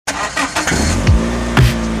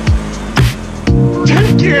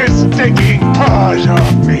stinking paws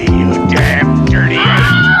off me, you damn dirty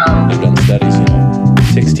ape! They've done studies,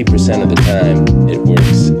 60% of the time, it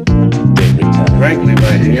works every time. Frankly,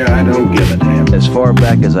 my dear, I don't give a damn. As far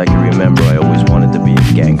back as I can remember, I always wanted to be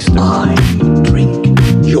a gangster. I drink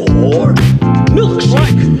your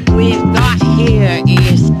milkshake. What we've got here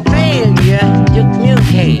is failure to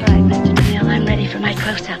communicate. All right, Mr. DeMille, I'm ready for my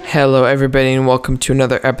close-up. Hello, everybody, and welcome to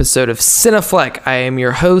another episode of Cinefleck. I am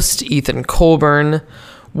your host, Ethan Colburn.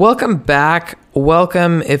 Welcome back.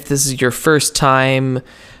 Welcome if this is your first time.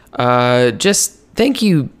 Just thank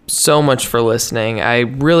you so much for listening. I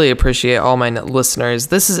really appreciate all my listeners.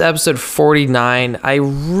 This is episode 49. I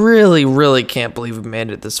really can't believe we made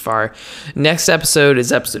it this far. Next episode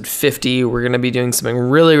is episode 50. We're going to be doing something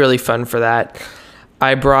really fun for that.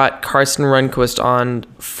 I brought Carson Runquist on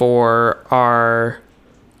for our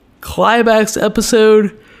climax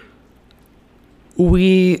episode.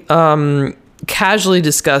 We casually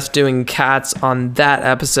discussed doing Cats on that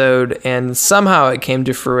episode, and somehow it came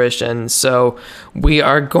to fruition. So we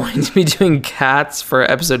are going to be doing Cats for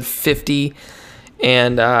episode 50,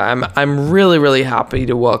 and I'm really happy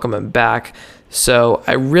to welcome him back. So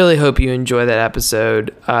I really hope you enjoy that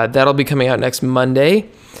episode. That'll be coming out next Monday.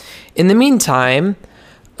 In the meantime,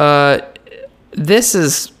 this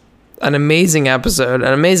is an amazing episode,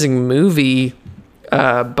 an amazing movie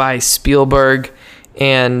by Spielberg,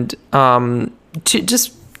 and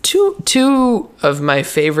just two of my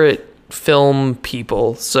favorite film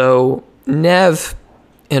people. So Nev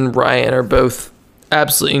and Ryan are both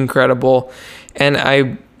absolutely incredible, and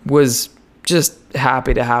I was just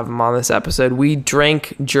happy to have them on this episode. We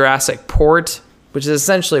drank Jurassic Port, which is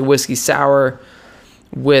essentially whiskey sour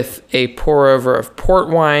with a pour over of port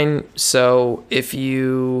wine. So if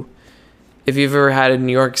you've ever had a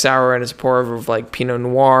New York sour and it's a pour over of like Pinot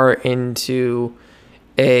Noir into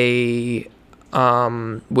a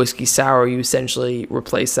whiskey sour, you essentially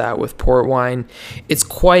replace that with port wine. It's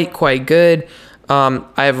quite good. I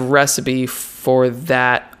have a recipe for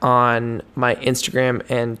that on my Instagram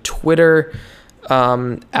and Twitter,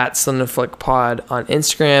 at CinefleckPod on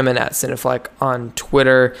Instagram and at Cinefleck on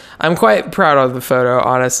Twitter. I'm quite proud of the photo,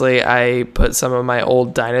 honestly. I put some of my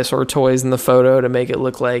old dinosaur toys in the photo to make it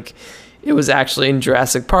look like it was actually in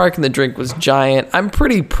Jurassic Park and the drink was giant. I'm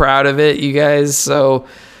pretty proud of it, you guys. So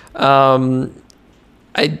I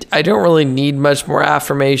don't really need much more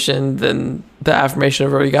affirmation than the affirmation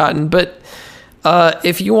I've already gotten. But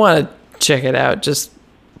if you want to check it out, just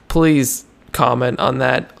please comment on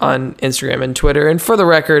that on Instagram and Twitter. And for the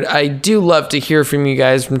record, I do love to hear from you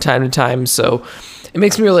guys from time to time. So it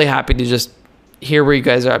makes me really happy to just hear where you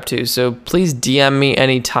guys are up to. So please DM me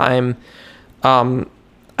anytime.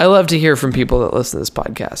 I love to hear from people that listen to this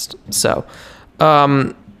podcast. So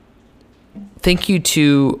thank you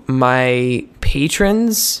to my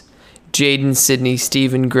patrons, Jaden, Sydney,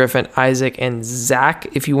 Stephen, Griffin, Isaac, and Zach.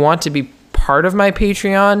 If you want to be part of my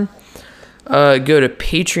Patreon, go to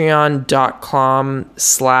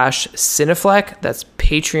patreon.com/Cinefleck. That's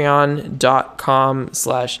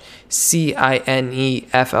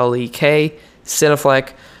patreon.com/CINEFLEK,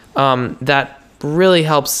 Cinefleck. That really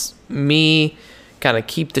helps me kind of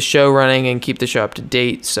keep the show running and keep the show up to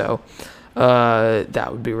date. So that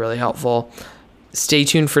would be really helpful. Stay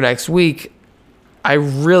tuned for next week. I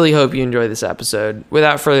really hope you enjoy this episode.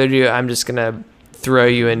 Without further ado, I'm just going to throw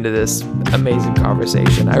you into this amazing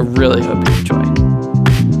conversation. I really hope you enjoy.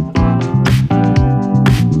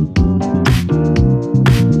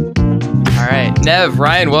 All right, Nev,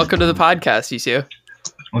 Ryan, welcome to the podcast, you two.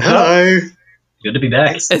 Hello. Good to be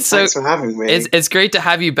back. Thanks for having me. It's great to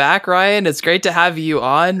have you back, Ryan. It's great to have you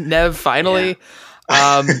on, Nev, finally,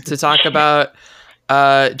 to talk about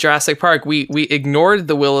Jurassic Park. We ignored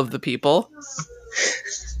the will of the people.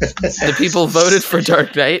 The people voted for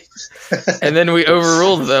Dark Knight, and then we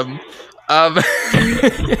overruled them.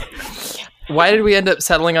 Why did we end up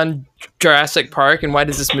settling on Jurassic Park, and why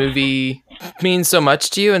does this movie mean so much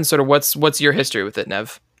to you? And sort of what's your history with it,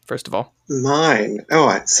 Nev? First of all, mine. All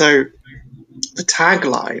right. So the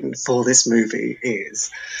tagline for this movie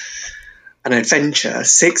is an adventure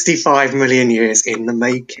 65 million years in the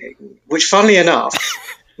making, which, funnily enough,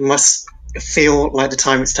 must feel like the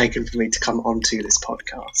time it's taken for me to come onto this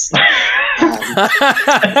podcast.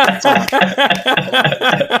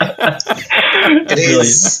 It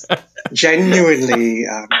is genuinely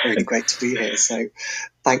really great to be here. So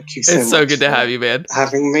thank you so much. It's so good to have you, man.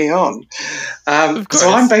 Having me on. So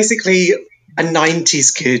I'm basically a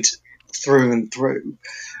 90s kid through and through.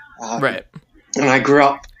 Right. And I grew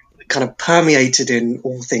up kind of permeated in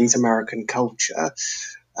all things American culture,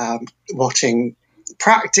 watching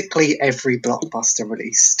practically every blockbuster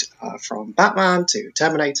released, from Batman to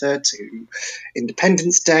Terminator to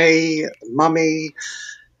Independence Day, Mummy.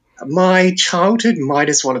 My childhood might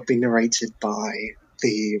as well have been narrated by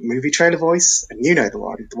the movie trailer voice, and you know the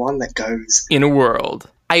one that goes, "In a World."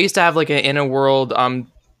 I used to have like an "In a World"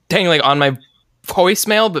 thing like on my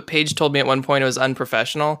voicemail, but Paige told me at one point it was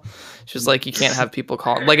unprofessional. She was like, "You can't have people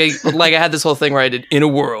call." Like I had this whole thing where I did "In a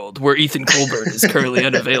World where Ethan Colbert is currently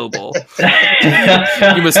unavailable.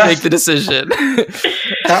 You must make the decision."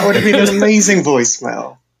 That would have been an amazing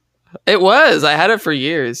voicemail. It was. I had it for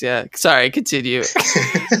years. Yeah. Sorry. Continue.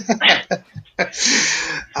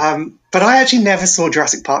 But I actually never saw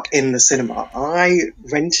Jurassic Park in the cinema. I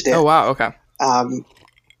rented it. Oh wow. Okay. On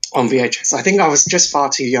VHS. I think I was just far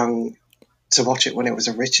too young to watch it when it was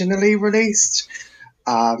originally released.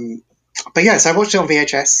 But yes, I watched it on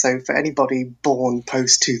VHS. So for anybody born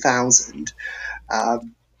post 2000,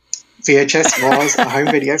 VHS was a home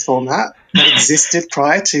video format that existed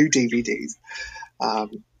prior to DVDs.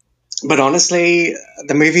 But honestly,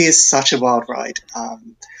 the movie is such a wild ride.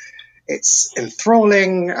 It's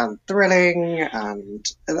enthralling and thrilling, and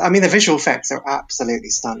I mean the visual effects are absolutely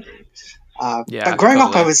stunning. But growing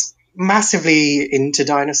up, I was massively into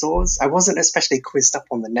dinosaurs. I wasn't especially quizzed up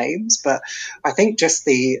on the names, but I think just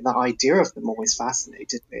the idea of them always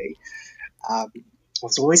fascinated me. I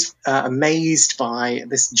was always amazed by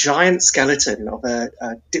this giant skeleton of a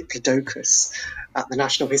Diplodocus at the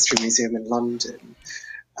National History Museum in London.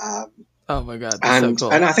 Oh my god, that's so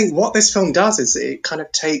cool. And I think what this film does is it kind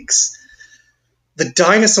of takes the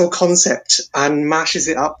dinosaur concept and mashes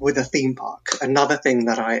it up with a theme park. Another thing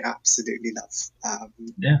that I absolutely love.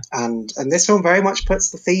 And this film very much puts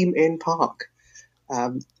the theme in park.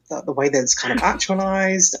 The way that it's kind of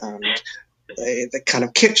actualized and the kind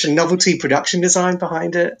of kitsch and novelty production design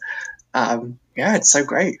behind it. It's so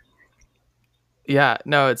great. Yeah,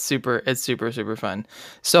 no, it's super fun.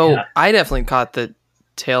 So I definitely caught the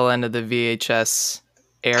tail end of the VHS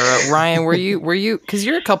era. Ryan, were you? Because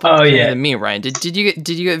you're a couple younger than me, Ryan. Did you get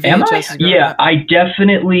VHS? Yeah, I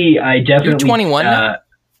definitely. You're 21 now?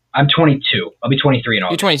 I'm 22. I'll be 23 in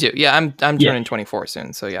August. You're 22. Yeah, I'm turning 24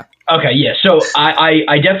 soon. So yeah. Okay, yeah. So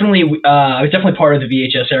I definitely I was definitely part of the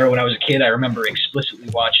VHS era when I was a kid. I remember explicitly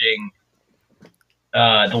watching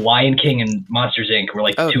The Lion King and Monsters Inc. were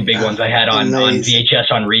like the two big ones I had on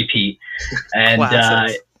VHS on repeat. And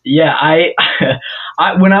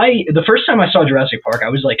the first time I saw Jurassic Park, I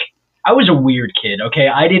was a weird kid. Okay,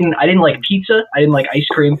 I didn't like pizza. I didn't like ice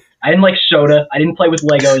cream. I didn't like soda. I didn't play with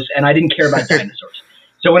Legos, and I didn't care about dinosaurs.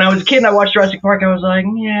 So when I was a kid and I watched Jurassic Park, I was like,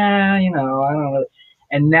 I don't know.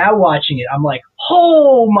 And now watching it, I'm like,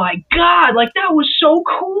 oh my god, like that was so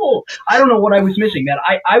cool. I don't know what I was missing. That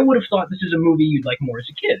I would have thought this is a movie you'd like more as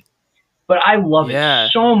a kid, but I love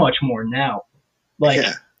it so much more now.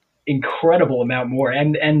 Incredible amount more.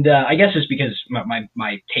 And I guess it's because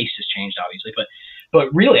my taste has changed, obviously.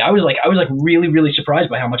 But really, I was really, really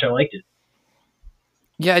surprised by how much I liked it.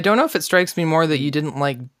 Yeah, I don't know if it strikes me more that you didn't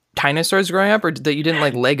like dinosaurs growing up, or that you didn't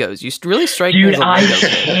like Legos. You really strike me as a Lego kid.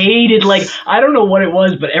 Hated I don't know what it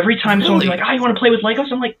was, but every time someone's like, "Oh, you want to play with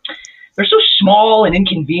Legos?" I'm like, they're so small and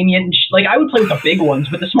inconvenient. And I would play with the big ones,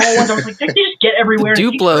 but the small ones, I was like, they just get everywhere. The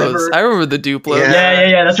Duplos. I remember the Duplos.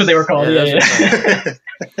 Yeah. That's what they were called.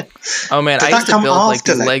 Oh man, I used to build like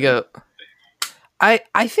these Lego.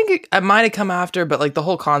 I think it might have come after, but like the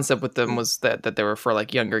whole concept with them was that they were for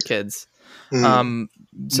like younger kids, so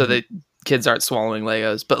that kids aren't swallowing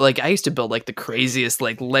Legos. But like I used to build like the craziest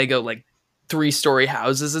like Lego like 3-story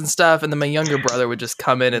houses and stuff, and then my younger brother would just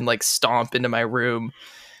come in and like stomp into my room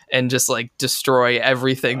and just like destroy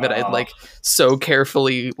everything that I'd like so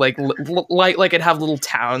carefully like I'd have little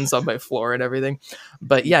towns on my floor and everything.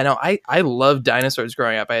 But yeah, no, I loved dinosaurs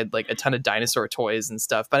growing up. I had like a ton of dinosaur toys and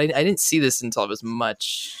stuff, but I didn't see this until I was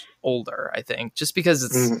much older, I think, just because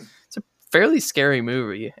it's a fairly scary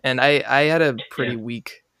movie, and I had a pretty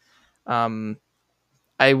weak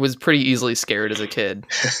I was pretty easily scared as a kid.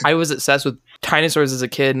 I was obsessed with dinosaurs as a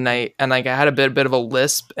kid, and I had a bit of a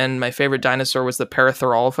lisp, and my favorite dinosaur was the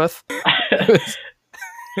Parasaurolophus.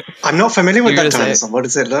 I'm not familiar with that dinosaur. What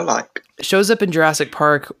does it look like? It shows up in Jurassic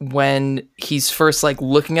Park when he's first like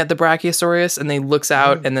looking at the Brachiosaurus, and they looks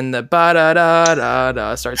out, and then the ba da da da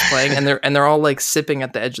da starts playing, and they're all like sipping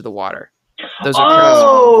at the edge of the water. Those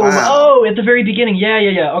are at the very beginning. Yeah.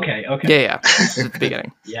 Okay. Yeah. At the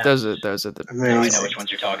beginning. Those are the. Now I know which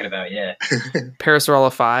ones you're talking about. Yeah.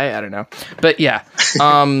 Parasaurolophi. I don't know, but yeah.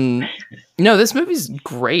 No, this movie's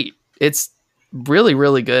great. It's really,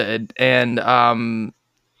 really good, and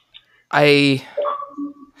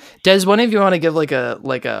does one of you want to give like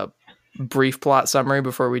a brief plot summary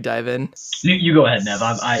before we dive in? You go ahead, Nev.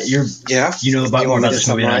 You know more about this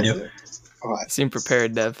movie than I do. All right. Seem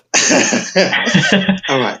prepared, Nev.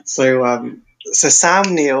 All right. So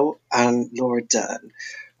Sam Neill and Laura Dern,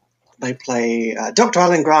 they play Dr.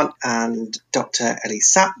 Alan Grant and Dr. Ellie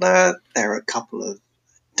Sattler. They're a couple of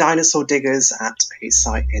dinosaur diggers at a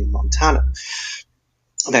site in Montana.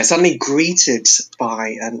 They're suddenly greeted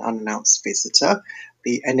by an unannounced visitor,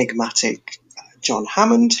 the enigmatic John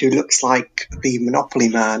Hammond, who looks like the Monopoly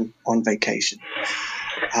man on vacation.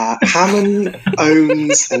 Hammond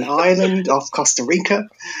owns an island off Costa Rica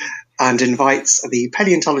and invites the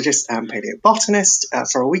paleontologist and paleobotanist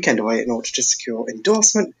for a weekend away in order to secure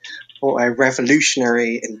endorsement for a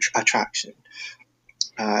revolutionary attraction.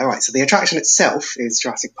 All right, so the attraction itself is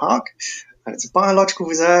Jurassic Park, and it's a biological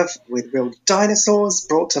reserve with real dinosaurs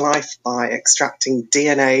brought to life by extracting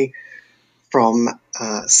DNA from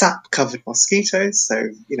sap-covered mosquitoes. So,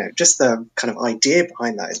 just the kind of idea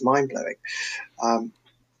behind that is mind-blowing.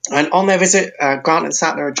 And on their visit, Grant and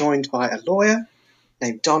Sattler are joined by a lawyer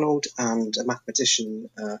named Donald and a mathematician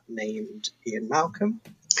named Ian Malcolm,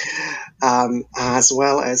 as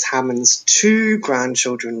well as Hammond's two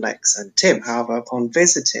grandchildren, Lex and Tim. However, upon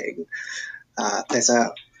visiting, there's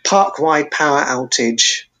a park-wide power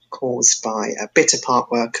outage caused by a bitter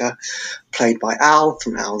park worker played by Al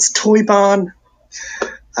from Al's Toy Barn,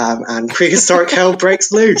 and prehistoric hell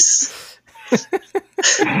breaks loose.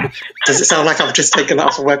 Does it sound like I've just taken that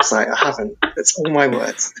off a website? I haven't. It's all my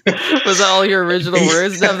words. Was that all your original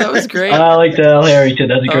words? No, that was great. I like that, Harry, too.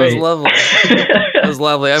 That's great. That was lovely. That was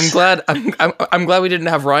lovely. I'm glad. I'm glad we didn't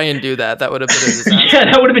have Ryan do that. That would have been a disaster.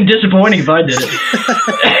 Yeah, that would have been disappointing if I did it.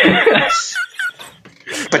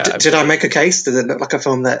 But did I make a case? Did it look like a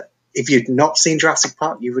film that if you'd not seen Jurassic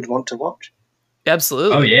Park, you would want to watch?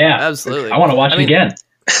 Absolutely. Oh yeah, absolutely. I want to watch it again.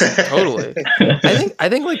 Totally. I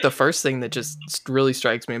think like the first thing that just really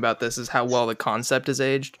strikes me about this is how well the concept is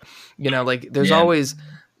aged. Like there's always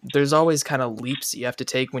kind of leaps you have to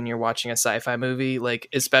take when you're watching a sci-fi movie, like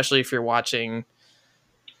especially if you're watching,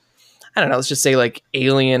 I don't know, let's just say like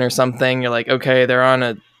Alien or something. You're like, okay, they're on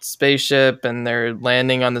a spaceship and they're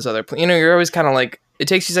landing on this other planet. You're always kind of like, it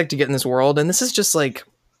takes you a sec to get in this world, and this is just like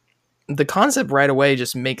the concept right away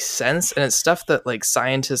just makes sense, and it's stuff that like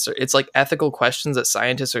scientists are, it's like ethical questions that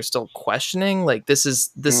scientists are still questioning. Like this is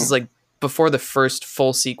like before the first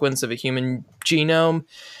full sequence of a human genome,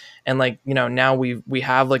 and like now we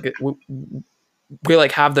have like we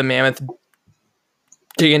like have the mammoth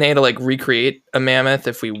DNA to like recreate a mammoth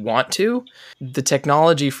if we want to. The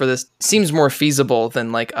technology for this seems more feasible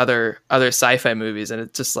than like other sci-fi movies, and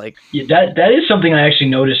it's just like that is something I actually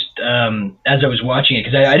noticed as I was watching it,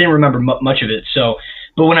 because I didn't remember much of it. So,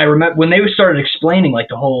 but when they started explaining like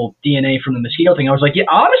the whole DNA from the mosquito thing, I was like, yeah,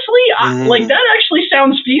 honestly, like that actually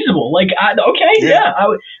sounds feasible. Like, I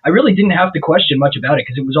really didn't have to question much about it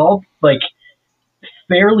because it was all like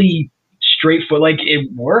fairly straightforward. Like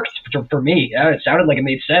it worked for me. Yeah, it sounded like it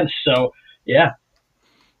made sense. So yeah,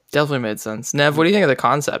 definitely made sense. Nev, what do you think of the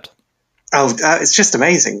concept? It's just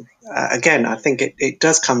amazing. Again, I think it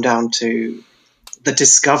does come down to the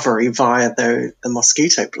discovery via the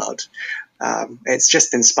mosquito blood. It's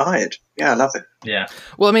just inspired. Yeah, I love it. Yeah.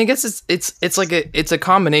 Well, I mean, I guess it's like it's a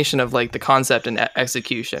combination of like the concept and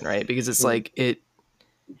execution, right? Because it's like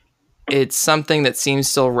it's something that seems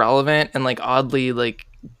still relevant and like oddly like,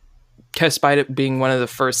 despite it being one of the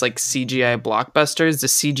first like CGI blockbusters, the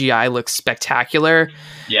CGI looks spectacular.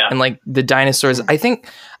 Yeah. And like the dinosaurs, I think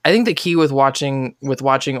the key with watching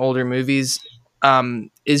older movies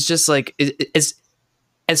is just like is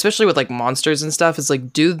especially with like monsters and stuff, is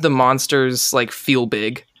like, do the monsters like feel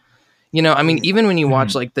big? I mean, even when you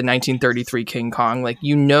watch like the 1933 King Kong, like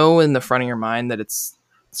in the front of your mind that it's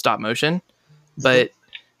stop motion, but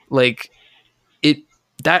like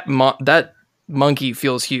that monkey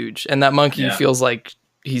feels huge, and that monkey feels like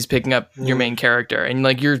he's picking up your main character, and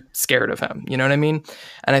like you're scared of him. You know what I mean?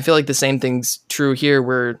 And I feel like the same thing's true here,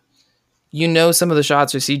 where some of the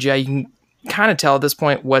shots are CGI. You can kind of tell at this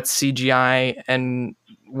point what's CGI and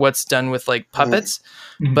what's done with like puppets,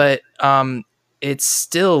 but it's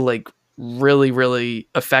still like really, really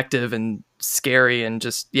effective and scary, and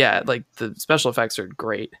just like the special effects are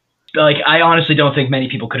great. Like, I honestly don't think many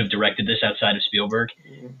people could have directed this outside of Spielberg,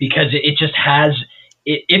 because it just has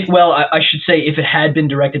I should say if it had been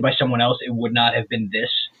directed by someone else, it would not have been this.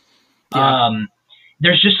 Yeah.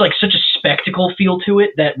 There's just like such a spectacle feel to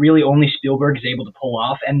it that really only Spielberg is able to pull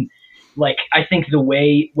off. And like, I think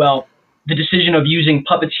the decision of using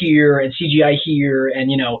puppets here and CGI here and,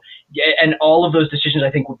 and all of those decisions, I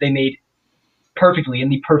think they made perfectly in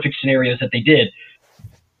the perfect scenarios that they did.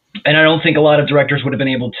 And I don't think a lot of directors would have been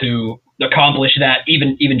able to accomplish that,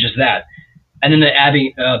 even just that. And then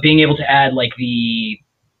being able to add like the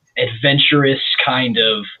adventurous kind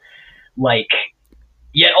of like,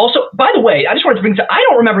 yet also, by the way, I just wanted to bring I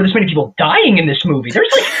don't remember this many people dying in this movie.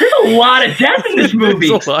 There's a lot of death in this movie.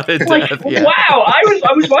 There's a lot of like, death, yeah. Wow, I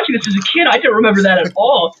was watching this as a kid. I didn't remember that at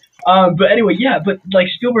all. But anyway, yeah, but like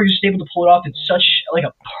Spielberg is just able to pull it off in such like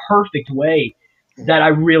a perfect way that I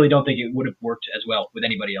really don't think it would have worked as well with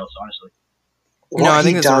anybody else, honestly. I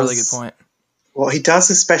think that's a really good point. What he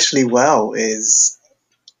does especially well is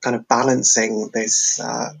kind of balancing this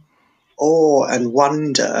awe and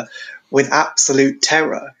wonder with absolute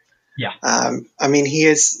terror. Yeah. I mean,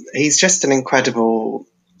 he's just an incredible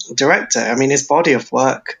director. I mean, his body of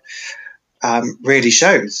work really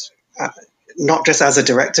shows, not just as a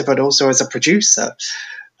director, but also as a producer.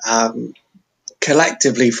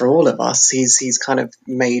 Collectively, for all of us, he's kind of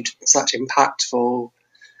made such impactful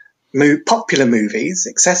popular movies,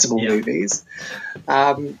 accessible movies,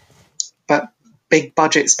 but big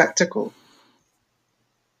budget spectacle.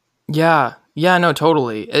 Yeah, no,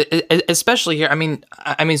 totally. Especially here. I mean,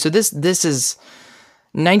 so this is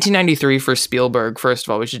 1993 for Spielberg. First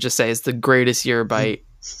of all, we should just say is the greatest year by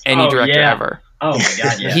any director ever. Oh my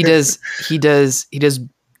God, yeah. He does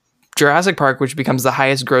Jurassic Park, which becomes the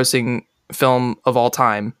highest grossing film of all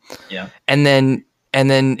time. Yeah. And then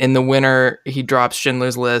in the winter, he drops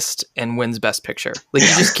Schindler's List and wins Best Picture. Like,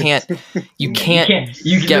 you just can't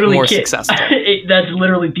get more successful. That's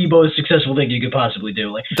literally the most successful thing you could possibly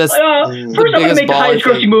do. Like, that's first I'm going to make the highest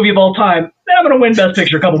grossing movie of all time. Then I'm going to win Best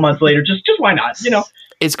Picture a couple months later. Just why not? You know,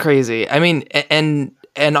 it's crazy. I mean, and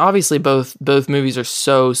obviously both movies are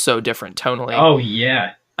so different tonally. Oh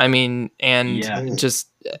yeah. I mean, and just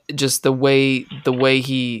the way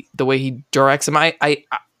he directs them.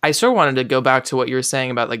 I sort of wanted to go back to what you were saying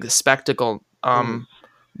about like the spectacle.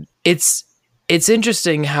 It's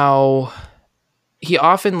interesting how he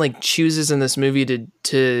often like chooses in this movie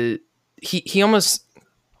to he almost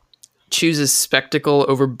chooses spectacle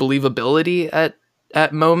over believability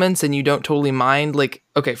at moments, and you don't totally mind. Like,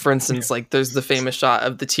 okay, for instance, like there's the famous shot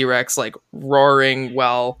of the T-Rex like roaring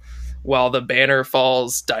while the banner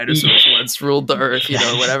falls, dinosaurs once ruled the earth, you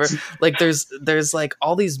know, whatever. Like there's like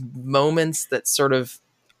all these moments that sort of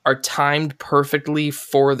are timed perfectly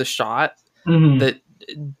for the shot that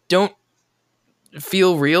don't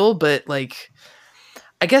feel real, but like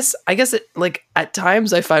I guess it, like at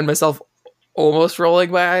times I find myself almost rolling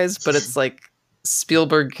my eyes, but it's like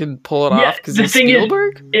Spielberg can pull it off because he's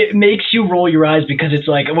Spielberg. It makes you roll your eyes because it's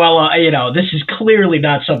like, well, this is clearly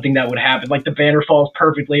not something that would happen. Like the banner falls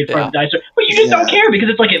perfectly in front of the dinosaur, but you just don't care because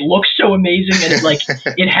it's like it looks so amazing, and it like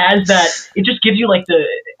it has that. It just gives you like the.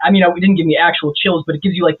 I mean, it didn't give me actual chills, but it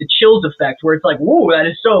gives you like the chills effect where it's like, whoa, that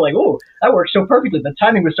is so like, whoa, that works so perfectly. The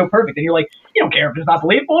timing was so perfect, and you're like, you don't care if it's not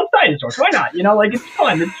believable. It's dinosaurs. Why not? You know, like it's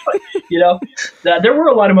fun. It's fun. You know, there were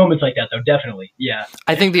a lot of moments like that though. Definitely, yeah.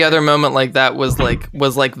 I think the other moment like that was like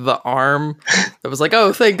the arm that was like,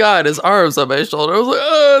 oh, thank God, his arm's on my shoulder. I was like,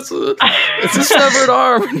 oh, it's a severed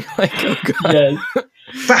arm. And you're like, oh God. Yes.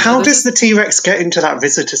 But how does the T-Rex get into that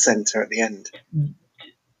visitor center at the end?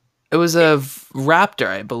 It was a raptor,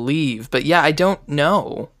 I believe, but yeah, I don't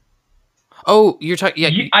know. Oh, you're talking. Yeah.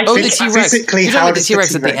 The T-Rex. Physically, you're talking about the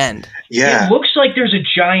T-Rex at the end. Yeah. It looks like there's a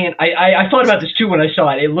giant. I thought about this too when I saw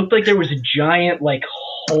it. It looked like there was a giant like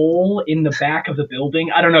hole in the back of the building.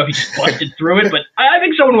 I don't know if he just busted through it, but I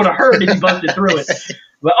think someone would have heard if he busted through it.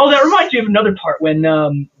 But that reminds me of another part when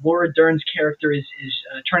Laura Dern's character is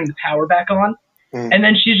turning the power back on. And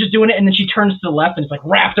then she's just doing it, and then she turns to the left, and it's like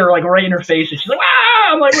raptor, like right in her face, and she's like,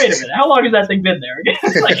 "Ah!" I'm like, "Wait a minute, how long has that thing been there?"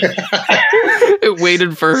 Like, it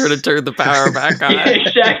waited for her to turn the power back on. Yeah,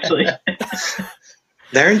 exactly.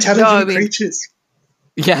 They're intelligent creatures.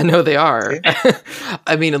 Yeah, no, they are. Yeah.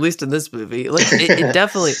 I mean, at least in this movie, like it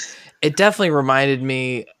definitely reminded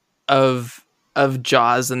me of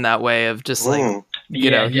Jaws in that way of just like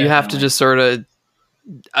you have to just sort of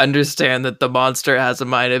understand that the monster has a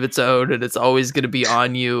mind of its own and it's always going to be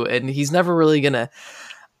on you, and he doesn't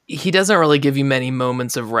really give you many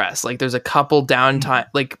moments of rest. Like there's a couple downtime,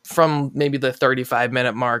 like from maybe the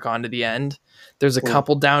 35-minute mark onto the end, there's a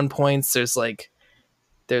couple down points. There's like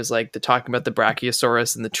the talking about the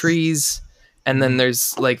Brachiosaurus in the trees, and then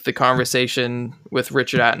there's like the conversation with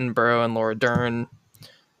Richard Attenborough and Laura Dern.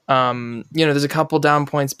 There's a couple down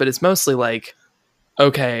points, but it's mostly like,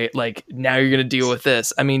 okay, like now you're gonna deal with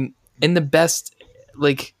this. I mean, in the best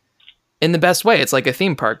way, it's like a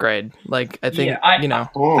theme park ride. Like I think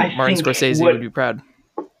Martin Scorsese would be proud.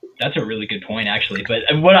 That's a really good point, actually. But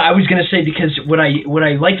what I was gonna say, because what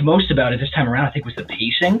I liked most about it this time around, I think, was the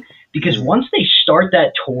pacing. because once they start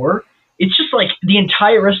that tour, it's just like the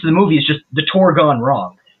entire rest of the movie is just the tour gone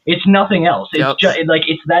wrong. It's nothing else. It's just like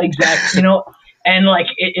it's that exact, you know, and like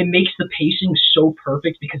it makes the pacing so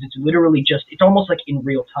perfect because it's literally just it's almost like in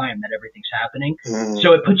real time that everything's happening.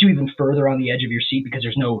 So it puts you even further on the edge of your seat because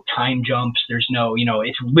there's no time jumps. There's no, you know,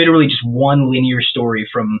 it's literally just one linear story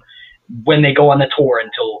from when they go on the tour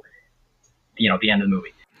until, you know, the end of the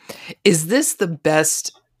movie. Is this the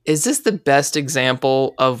best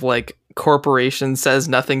example of like corporation says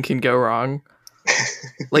nothing can go wrong?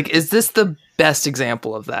 Like, is this the best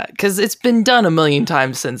example of that? Because it's been done a million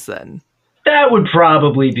times since then. That would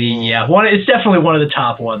probably be, yeah. It's definitely one of the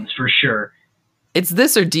top ones for sure. It's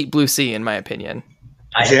this or Deep Blue Sea, in my opinion.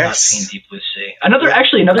 I have not seen Deep Blue Sea.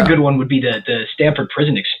 Another good one would be the Stanford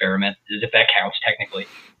Prison Experiment, if that counts technically.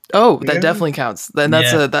 Oh, that definitely counts. Then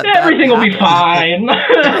that's everything will be fine.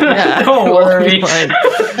 Yeah, Don't worry.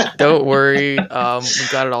 Don't worry. We've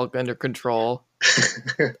got it all under control.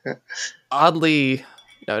 Oddly,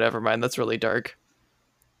 no, never mind. That's really dark.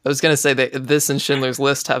 I was gonna say that this and Schindler's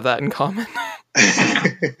List have that in common.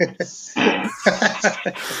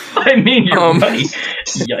 I mean, you're right.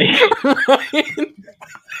 Yikes.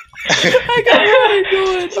 I got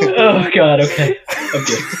it going. Oh God. Okay.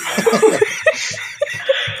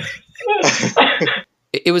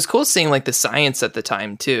 It was cool seeing like the science at the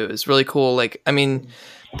time too. It was really cool. Like, I mean,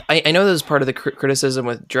 I know that was part of the criticism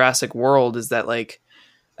with Jurassic World is that like,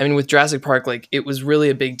 I mean, with Jurassic Park, like it was really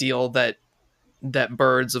a big deal that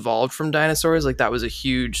birds evolved from dinosaurs. Like that was a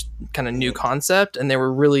huge kind of new concept, and they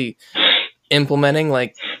were really implementing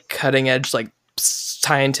like cutting edge like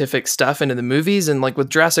scientific stuff into the movies. And like with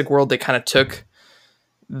Jurassic World, they kind of took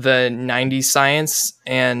the 90s science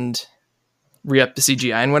and re-up the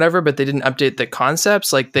CGI and whatever, but they didn't update the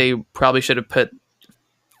concepts. Like they probably should have put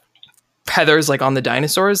feathers like on the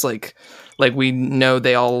dinosaurs, like we know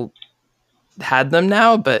they all had them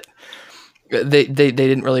now, but they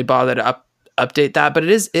didn't really bother to update that. But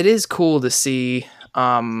it is cool to see.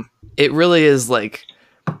 It really is like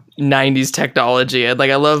 90s technology, and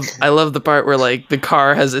like I love the part where like the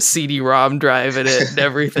car has a CD-ROM drive in it and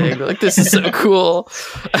everything. Like, this is so cool.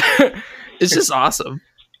 It's just awesome,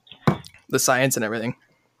 the science and everything.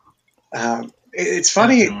 It's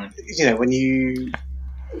funny, you know,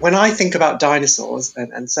 when I think about dinosaurs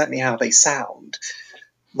and certainly how they sound,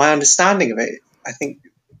 my understanding of it, I think,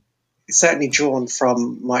 is certainly drawn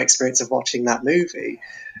from my experience of watching that movie.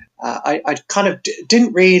 I kind of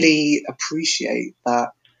didn't really appreciate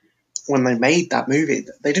that when they made that movie,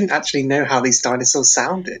 they didn't actually know how these dinosaurs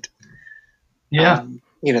sounded. Yeah.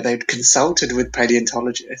 You know, they'd consulted with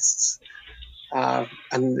paleontologists,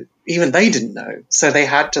 and even they didn't know. So they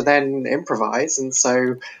had to then improvise. And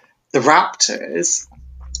so the raptors,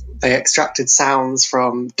 they extracted sounds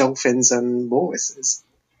from dolphins and walruses.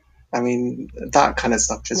 I mean, that kind of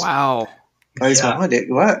stuff just blows my mind. It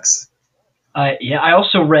works. I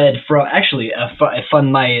also read from actually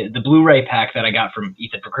the Blu-ray pack that I got from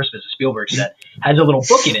Ethan for Christmas, a Spielberg set, has a little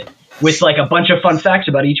book in it with like a bunch of fun facts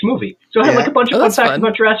about each movie. So it had like a bunch of fun facts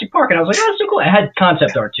about Jurassic Park, and I was like, oh, that's so cool. It had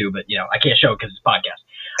concept art too, but you know, I can't show it because it's a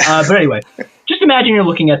podcast. But anyway, just imagine you're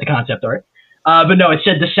looking at the concept art. But no, it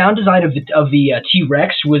said the sound design of the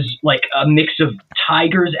T-Rex was like a mix of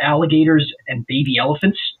tigers, alligators, and baby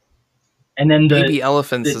elephants. And then baby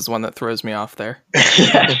elephants is one that throws me off there.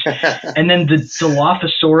 And then the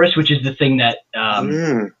Dilophosaurus, which is the thing that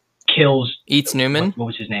eats Newman. What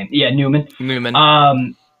was his name? Yeah, Newman.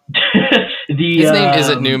 His name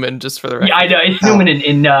isn't Newman, just for the record. Yeah, I know it's Newman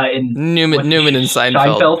in Newman in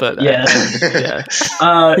Seinfeld. But yeah.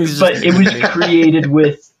 But it was created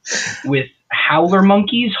with howler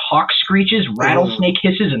monkeys, hawk screeches, rattlesnake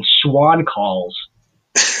hisses, and swan calls.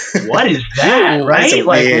 What is that? Right?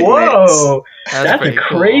 Like, whoa, that's a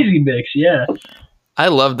crazy mix. Yeah, I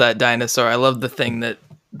love that dinosaur. I love the thing that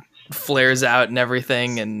flares out and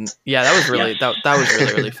everything. And yeah, that was really that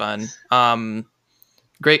was really fun.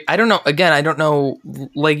 Great. I don't know. Again, I don't know.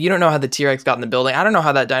 Like, you don't know how the T-Rex got in the building. I don't know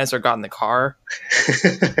how that dinosaur got in the car.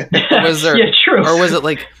 Was there? Yeah, true. Or was it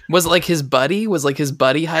like his buddy? Was like his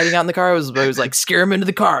buddy hiding out in the car? It was like, scare him into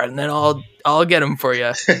the car, and then I'll get him for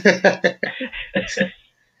you.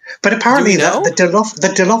 But apparently,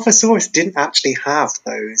 the Dilophosaurus didn't actually have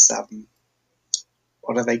those.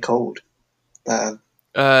 What are they called?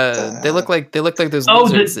 They look like those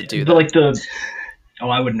lizards that do that.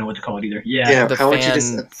 I wouldn't know what to call it either. Yeah,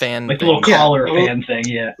 the fan, like the little collar fan thing.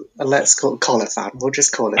 Yeah, let's call it collar fan. We'll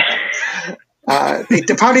just call it that. It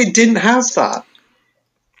apparently didn't have that.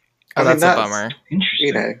 That's a bummer. Interesting.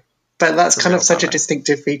 You know, but that's kind of such a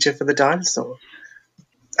distinctive feature for the dinosaur.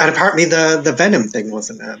 And apparently the venom thing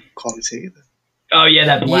wasn't quality either. Oh yeah,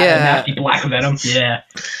 that Yeah. nasty black venom. Yeah.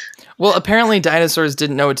 Well, apparently dinosaurs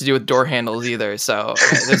didn't know what to do with door handles either. So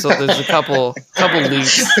there's a couple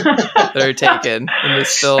leaps that are taken in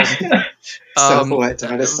this film. Self-aware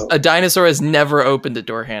dinosaur. A dinosaur has never opened a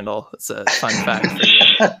door handle. It's a fun fact for you.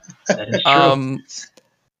 That is true.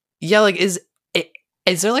 Yeah, like is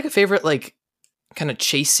there like a favorite like kind of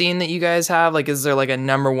chase scene that you guys have? Like, is there like a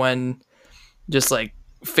number one just like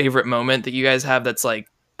favorite moment that you guys have that's like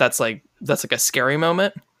a scary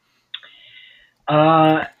moment?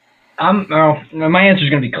 My answer is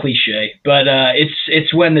going to be cliche, but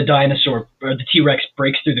it's when the dinosaur or the T-Rex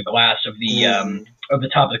breaks through the glass of the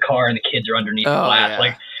top of the car and the kids are underneath the glass,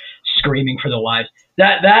 like screaming for their lives.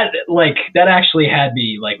 That actually had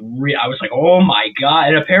me like I was like, oh my god!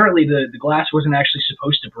 And apparently the glass wasn't actually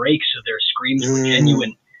supposed to break, so their screams were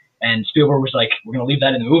genuine. And Spielberg was like, we're going to leave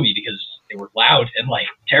that in the movie because they were loud and like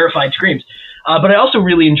terrified screams. But I also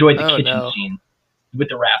really enjoyed the kitchen scene with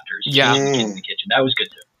the raptors. Yeah, in the kitchen, that was good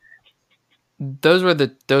too. Those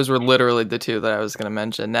were literally the two that I was going to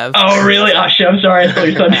mention. Nev. Oh, really? Oh, shit, I'm sorry. I thought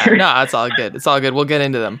you said No, it's all good. It's all good. We'll get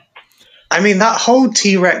into them. I mean, that whole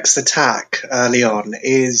T-Rex attack early on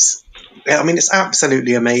is... I mean, it's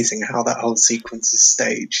absolutely amazing how that whole sequence is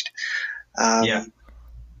staged.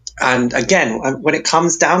 And again, when it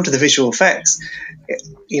comes down to the visual effects,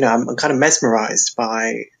 I'm kind of mesmerized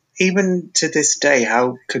by, even to this day,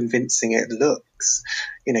 how convincing it looks.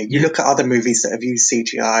 You look at other movies that have used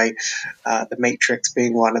CGI, The Matrix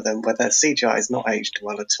being one of them, where their CGI is not aged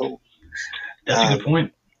well at all. That's a good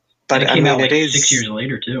point. But it came out like it is 6 years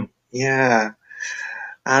later too. Yeah,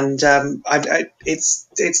 and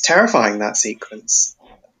it's terrifying, that sequence.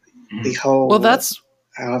 The whole that's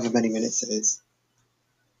however many minutes it is.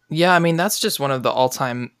 Yeah, I mean that's just one of the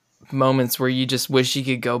all-time moments where you just wish you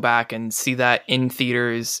could go back and see that in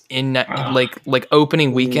theaters in like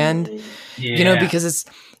opening weekend. Because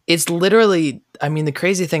it's literally, I mean, the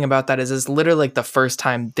crazy thing about that is it's literally like the first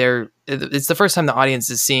time it's the first time the audience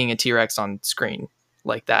is seeing a T-Rex on screen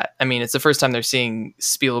like that. I mean, it's the first time they're seeing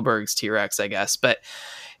Spielberg's T-Rex, I guess, but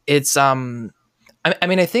it's I mean,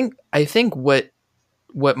 I think what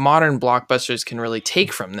modern blockbusters can really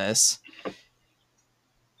take from this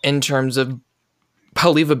in terms of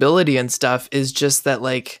believability and stuff is just that,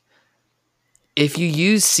 like, if you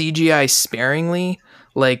use CGI sparingly,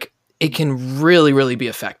 like, it can really, really be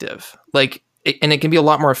effective. Like, and it can be a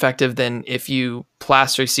lot more effective than if you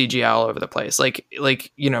plaster CGI all over the place. Like,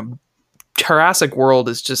 Jurassic World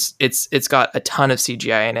is just, it's got a ton of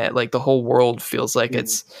CGI in it. Like, the whole world feels like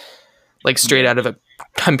it's like straight out of a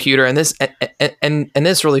computer. And this, and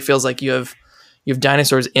this really feels like you have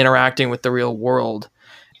dinosaurs interacting with the real world.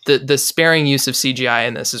 The sparing use of CGI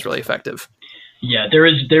in this is really effective. Yeah,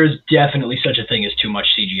 there's definitely such a thing as too much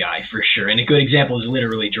CGI for sure. And a good example is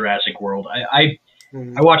literally Jurassic World. I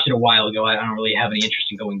watched it a while ago. I don't really have any interest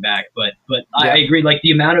in going back, but I agree. Like, the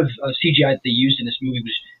amount of CGI that they used in this movie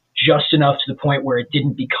was just enough to the point where it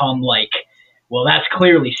didn't become like, well, that's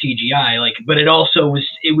clearly CGI. Like, but it also was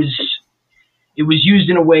used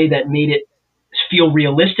in a way that made it feel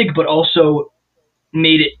realistic, but also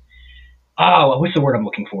made it, what's the word I'm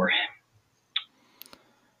looking for?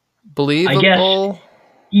 Believable?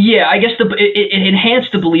 I guess it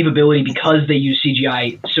enhanced the believability because they use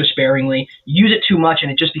CGI so sparingly. Use it too much and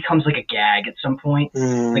it just becomes like a gag at some point.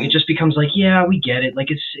 Like, it just becomes like, yeah, we get it. Like,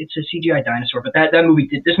 it's a CGI dinosaur. But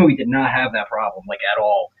this movie did not have that problem, like, at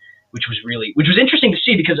all, which was interesting to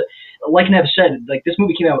see because, like Nev said, like, this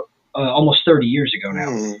movie came out almost 30 years ago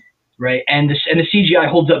now, right? And the CGI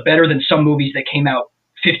holds up better than some movies that came out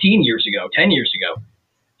 15 years ago, 10 years ago.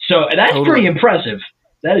 So that's pretty impressive.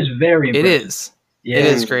 That is very impressive. It is. Yeah. It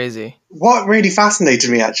is crazy. What really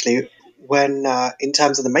fascinated me, actually, when in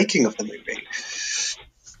terms of the making of the movie,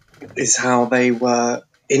 is how they were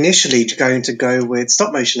initially going to go with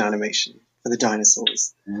stop motion animation for the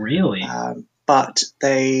dinosaurs. Really? But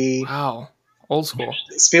they... Wow. Old school.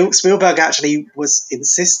 Spielberg actually was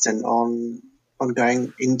insistent on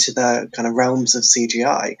going into the kind of realms of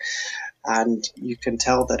CGI. And you can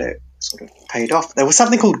tell that it sort of paid off. There was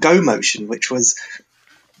something called Go Motion, which was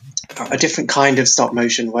a different kind of stop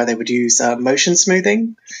motion where they would use motion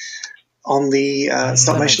smoothing on the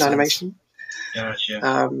stop motion animation.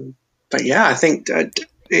 Gotcha. But yeah, I think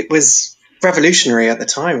it was revolutionary at the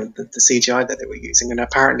time, the CGI that they were using. And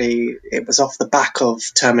apparently it was off the back of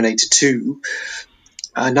Terminator 2,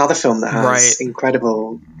 another film that has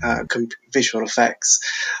incredible visual effects,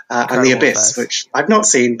 and The Abyss, which I've not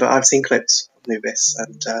seen, but I've seen clips of The Abyss,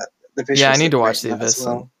 and the visuals. Yeah, I need to watch The Abyss.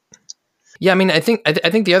 Well. Yeah, I mean, I think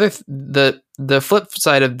the other the flip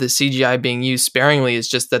side of the CGI being used sparingly is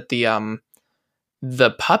just that the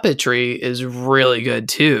the puppetry is really good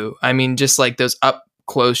too. I mean, just like those up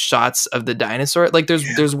close shots of the dinosaur. Like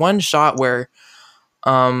there's one shot where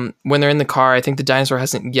when they're in the car, I think the dinosaur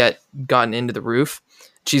hasn't yet gotten into the roof.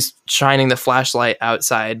 She's shining the flashlight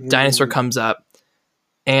outside. Dinosaur comes up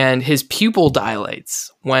and his pupil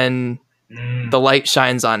dilates when the light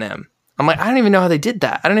shines on him. I'm like, I don't even know how they did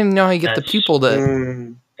that. I don't even know how you get the pupil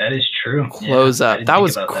to that is true. Close up. That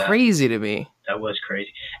was crazy to me. That was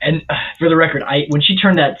crazy. And for the record, when she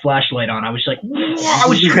turned that flashlight on, I was like, I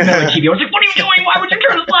was screaming at my TV. I was like, what are you doing? Why would you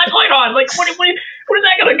turn the flashlight on? Like, what is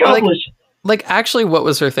that going to accomplish? Like, actually, what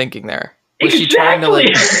was her thinking there? Was exactly. she trying to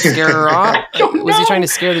like scare her off? Was he trying to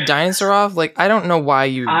scare the dinosaur off? Like, I don't know why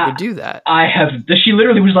you would do that. She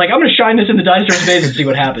literally was like, I'm going to shine this in the dinosaur's face and see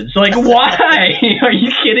what happens. Like, why? Are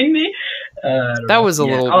you kidding me? That was a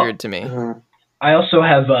little weird to me. I also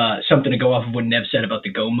have something to go off of what Nev said about the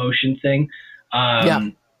go motion thing.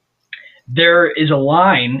 There is a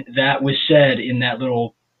line that was said in that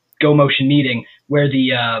little go motion meeting where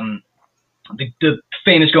the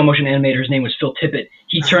famous go motion animator, his name was Phil Tippett.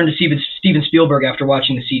 He turned to Steven Spielberg after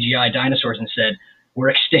watching the CGI dinosaurs and said, "We're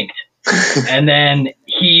extinct." And then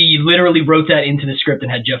he literally wrote that into the script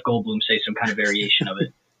and had Jeff Goldblum say some kind of variation of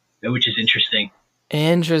it, which is interesting.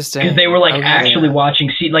 Because they were like actually watching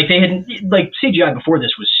CGI before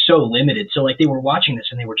this was so limited, so like they were watching this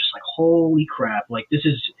and they were just like, holy crap, like this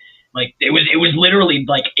is like it was literally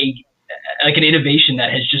like an innovation that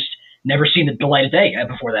has just never seen the light of day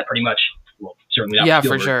before that, pretty much. Well, certainly not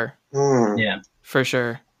for sure. Yeah, for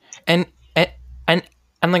sure. And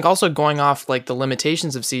like also going off like the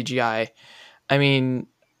limitations of CGI. I mean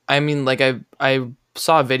like I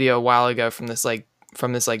saw a video a while ago from this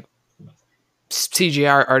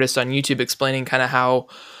CGI artist on YouTube explaining kind of how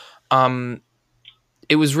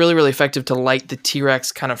it was really, really effective to light the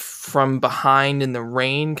T-Rex kind of from behind in the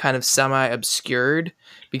rain, kind of semi-obscured,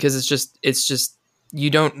 because it's just you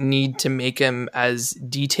don't need to make him as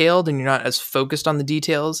detailed and you're not as focused on the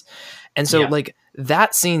details. And so like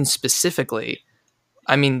that scene specifically,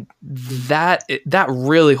 I mean, that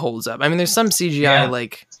really holds up. I mean, there's some CGI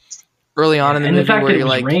like early on in the movie where you're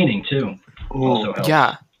like raining too. Also helps.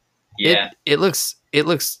 Yeah. It looks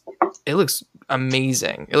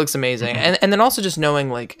amazing. It looks amazing. Mm-hmm. And then also just knowing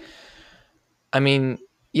like, I mean,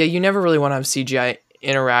 you never really want to have CGI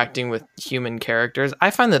interacting with human characters. I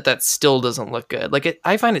find that still doesn't look good. Like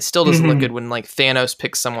I find it still doesn't look good when like Thanos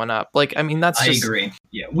picks someone up. Like, I mean, I agree.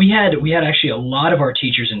 Yeah. We had actually a lot of our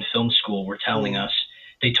teachers in film school were telling us,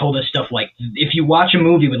 they told us stuff like, if you watch a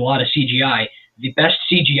movie with a lot of CGI, the best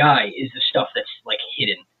CGI is the stuff that's like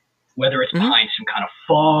hidden. Whether it's behind some kind of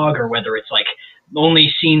fog or whether it's like only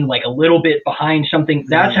seen like a little bit behind something,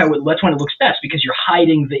 that's when it looks best, because you're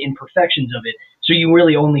hiding the imperfections of it. So you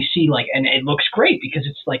really only see like, and it looks great because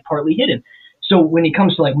it's like partly hidden. So when it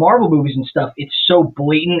comes to like Marvel movies and stuff, it's so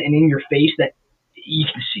blatant and in your face that you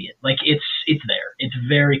can see it. Like it's there. It's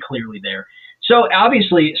very clearly there. So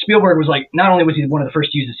obviously Spielberg was like, not only was he one of the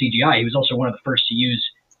first to use the CGI, he was also one of the first to use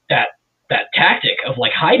that tactic of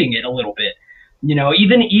like hiding it a little bit. You know,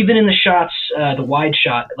 even in the shots, the wide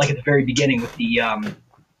shot, like at the very beginning with the,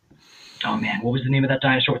 oh man, what was the name of that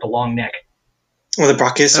dinosaur with the long neck? Well, the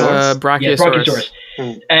Brachiosaurus.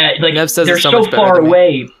 Brachiosaurus. Like Nev says they're so far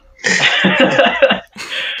away.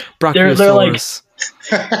 Brachiosaurus.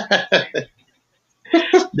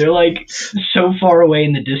 They're like so far away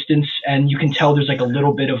in the distance, and you can tell there's like a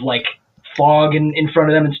little bit of like fog in front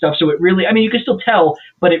of them and stuff. So it really, I mean, you can still tell,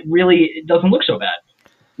 but it doesn't look so bad,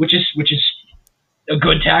 which is a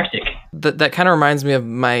good tactic. That kind of reminds me of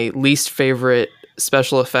my least favorite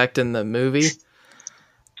special effect in the movie.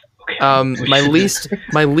 My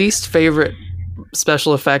least favorite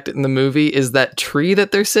special effect in the movie is that tree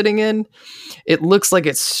that they're sitting in. It looks like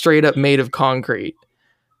it's straight up made of concrete.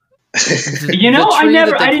 I didn't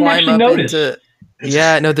actually notice.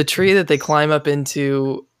 The tree that they climb up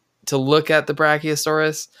into to look at the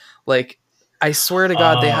Brachiosaurus, like I swear to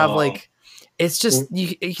God, they have like, it's just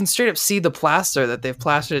you can straight up see the plaster that they've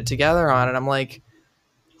plastered it together on, and I'm like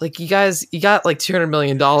you guys, you got like $200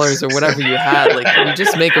 million or whatever you had. Like, can you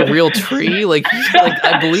just make a real tree? Like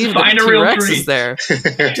I believe the T-Rex is there.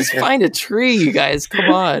 Just find a tree, you guys. Come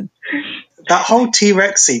on. That whole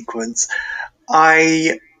T-Rex sequence,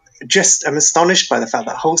 I just am astonished by the fact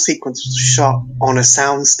that whole sequence was shot on a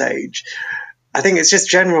soundstage. I think it's just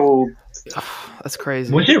general. Oh, that's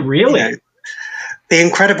crazy. Was it really? The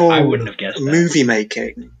incredible I wouldn't have guessed that. Movie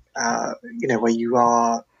making, where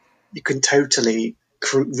you can totally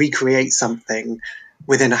recreate something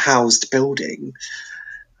within a housed building.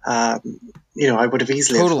 I would have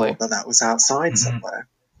easily thought that was outside somewhere.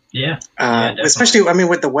 Yeah. Especially, I mean,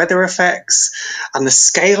 with the weather effects and the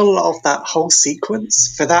scale of that whole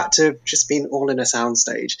sequence, for that to just been all in a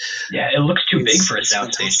soundstage. Yeah, it looks too big for a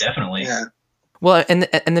soundstage, definitely. Yeah. Well, and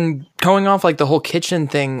then going off like the whole kitchen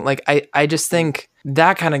thing, like I just think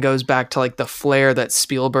that kind of goes back to like the flair that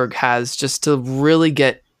Spielberg has just to really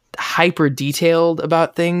get hyper detailed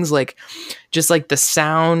about things, like just like the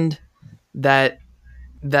sound that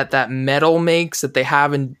metal makes that they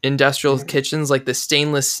have in industrial kitchens, like the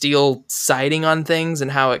stainless steel siding on things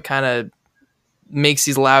and how it kind of makes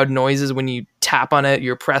these loud noises when you tap on it,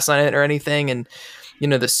 you press on it or anything. And, you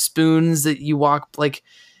know, the spoons that you walk, like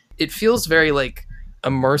it feels very like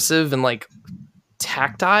immersive and like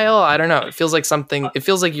tactile. I don't know. It feels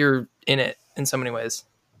like you're in it in so many ways.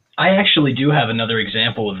 I actually do have another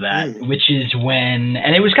example of that, which is when,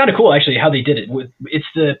 and it was kind of cool actually how they did it. It's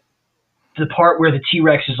the part where the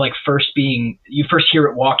T-Rex is like you first hear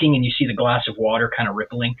it walking and you see the glass of water kind of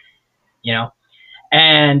rippling, you know?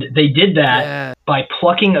 And they did that by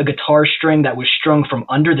plucking a guitar string that was strung from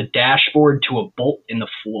under the dashboard to a bolt in the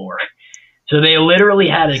floor. So they literally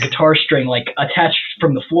had a guitar string like attached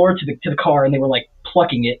from the floor to the car, and they were like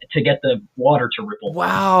plucking it to get the water to ripple.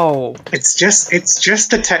 Wow. It's just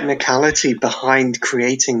the technicality behind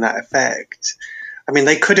creating that effect. I mean,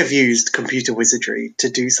 they could have used computer wizardry to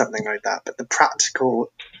do something like that, but the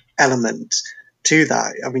practical element to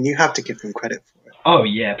that, I mean, you have to give them credit for it. Oh,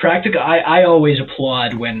 yeah. Practical. I always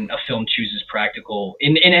applaud when a film chooses practical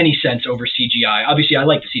in any sense over CGI. Obviously, I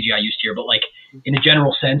like the CGI used here, but like in a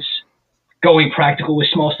general sense, going practical with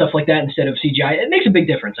small stuff like that instead of CGI, it makes a big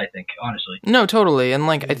difference, I think, honestly. No, totally. And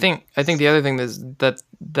like I think the other thing is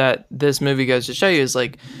that this movie goes to show you is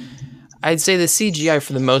like I'd say the CGI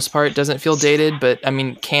for the most part doesn't feel dated, but I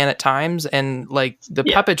mean can at times, and like the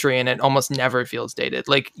puppetry in it almost never feels dated.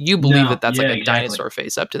 Like you believe that's like a dinosaur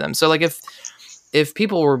face up to them. So like if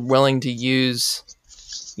people were willing to use,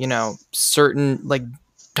 you know, certain like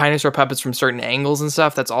dinosaur puppets from certain angles and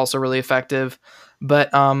stuff, that's also really effective. But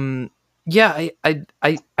yeah,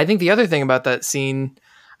 I think the other thing about that scene,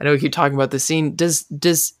 I know we keep talking about the scene, does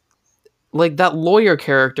like that lawyer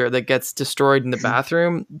character that gets destroyed in the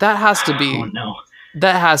bathroom, that has to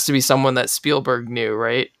be someone that Spielberg knew,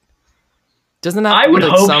 right? Doesn't that? I would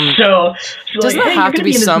hope so. Doesn't that have to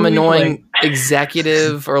be some annoying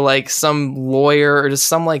executive or like some lawyer or just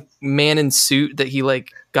some like man in suit that he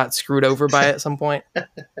like got screwed over by at some point?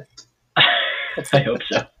 I hope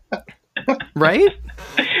so. Right?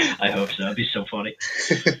 I hope so. That'd be so funny.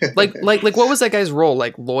 Like what was that guy's role?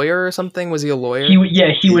 Like lawyer or something? Was he a lawyer? He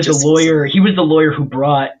was a lawyer. He was the lawyer who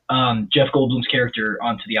brought Jeff Goldblum's character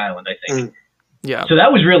onto the island, I think. Yeah. So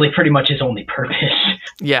that was really pretty much his only purpose.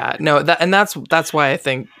 Yeah. No, that's why I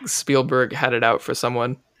think Spielberg had it out for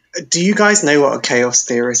someone. Do you guys know what a chaos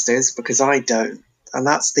theorist is? Because I don't. And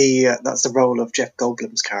that's the role of Jeff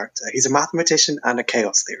Goldblum's character. He's a mathematician and a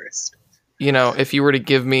chaos theorist. You know, if you were to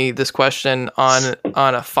give me this question on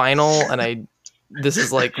a final, and this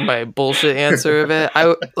is like my bullshit answer of it,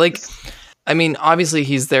 I mean, obviously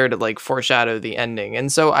he's there to like foreshadow the ending,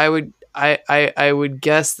 and so I would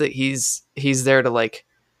guess that he's there to like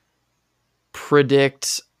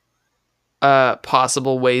predict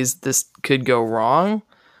possible ways this could go wrong,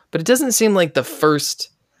 but it doesn't seem like the first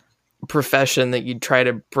profession that you'd try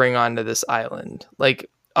to bring onto this island. Like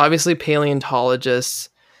obviously paleontologists,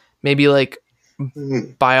 maybe like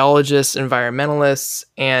biologists, environmentalists,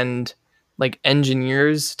 and like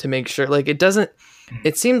engineers to make sure like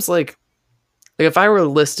it seems like if I were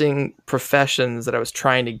listing professions that I was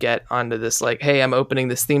trying to get onto this, like, hey, I'm opening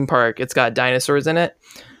this theme park, it's got dinosaurs in it,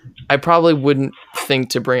 I probably wouldn't think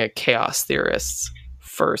to bring a chaos theorist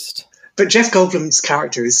first. But Jeff Goldblum's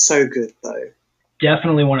character is so good though.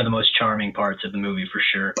 Definitely one of the most charming parts of the movie for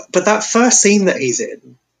sure. But that first scene that he's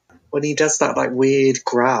in, when he does that like weird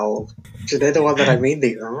growl, do you know the one that I mean?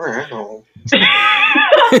 The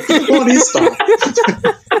what is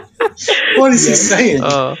that? What is he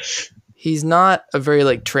saying? He's not a very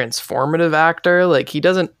like transformative actor. Like he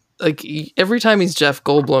doesn't like every time he's Jeff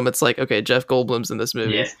Goldblum, it's like, okay, Jeff Goldblum's in this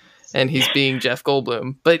movie, and he's being Jeff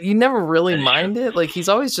Goldblum, but you never really mind it. Like he's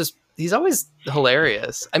always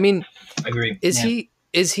hilarious. I mean, I agree.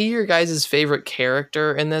 Is he your guys' favorite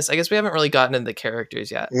character in this? I guess we haven't really gotten into the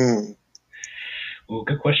characters yet. Well,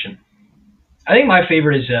 good question. I think my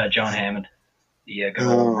favorite is John Hammond, the good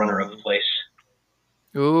old runner of the place.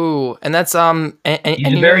 Ooh, and that's and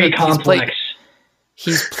he's very complex.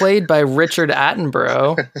 He's played by Richard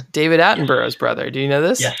Attenborough, David Attenborough's brother. Do you know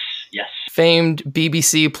this? Yes. Famed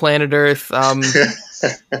BBC Planet Earth.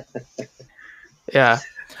 Yeah.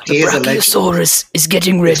 The Brachiosaurus is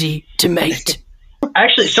getting ready to mate.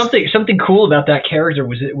 Actually, something cool about that character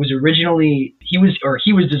was it was originally he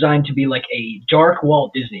was designed to be like a dark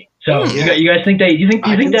Walt Disney. So you guys think that? You think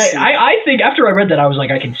that? I think after I read that, I was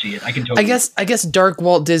like, I can see it. I can totally. I guess dark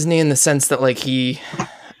Walt Disney in the sense that like he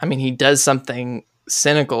does something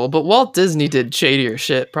cynical, but Walt Disney did shadier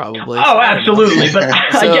shit probably. Oh, absolutely. But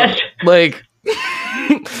I guess like,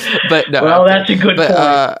 but no. Well, that's a good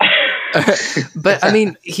point. But I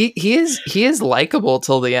mean, he is likable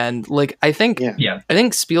till the end. Like I think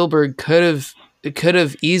Spielberg could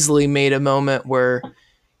have easily made a moment where,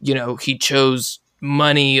 you know, he chose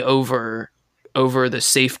money over the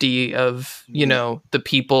safety of, you know, the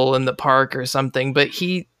people in the park or something. But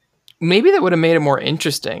maybe that would have made it more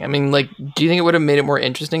interesting. I mean, like, do you think it would have made it more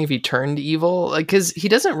interesting if he turned evil? Like, because he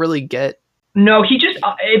doesn't really get. No, he just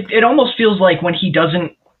it almost feels like when he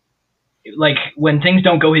doesn't. Like when things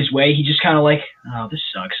don't go his way, he just kind of like, oh, this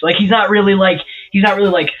sucks. Like he's not really like,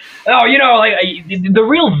 oh, you know, like the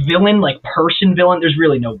real villain, like person villain. There's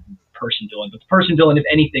really no person villain, but the person villain, if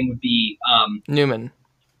anything, would be Newman.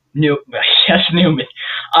 Yes, Newman.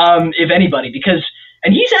 If anybody, because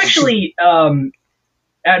he's actually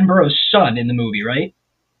Attenborough's son in the movie, right?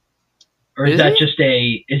 Or is that just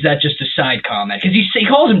a side comment? Because he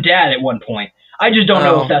calls him dad at one point. I just don't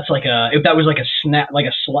know if that's if that was like a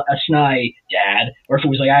snide dad, or if it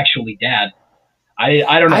was like actually dad.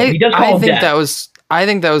 I don't know. He does call him dad. I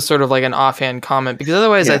think that was sort of like an offhand comment, because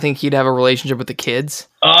otherwise I think he'd have a relationship with the kids.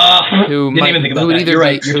 Didn't even think about that. You're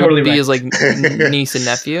right. You're totally right. His like niece and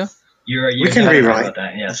nephew. You can rewrite about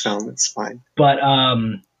that. Yes. the film. It's fine.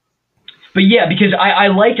 But yeah, because I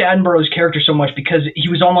liked Attenborough's character so much, because he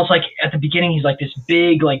was almost like, at the beginning, he's like this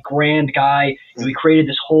big, like, grand guy, and we created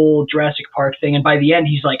this whole Jurassic Park thing, and by the end,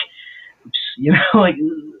 he's like, oops, you know, like,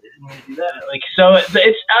 do that. Like, so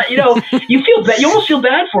it's you know, you almost feel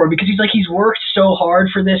bad for him, because he's worked so hard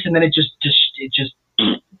for this, and then it just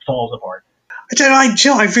falls apart.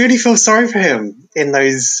 I really feel sorry for him in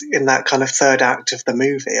that kind of third act of the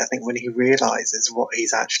movie. I think when he realizes what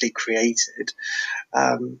he's actually created,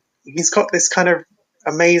 he's got this kind of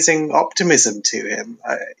amazing optimism to him.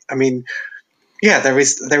 I mean, yeah, there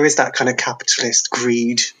is that kind of capitalist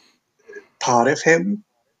greed part of him,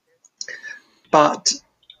 but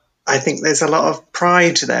I think there's a lot of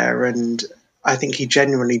pride there, and I think he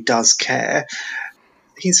genuinely does care.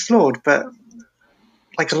 He's flawed, but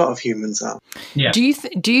like a lot of humans are. Yeah. Do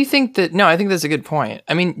you think that? No, I think that's a good point.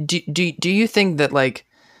 I mean, do you think that, like,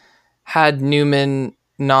 had Newman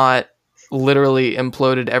not literally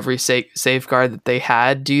imploded every safeguard that they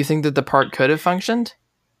had, do you think that the park could have functioned?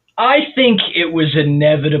 I think it was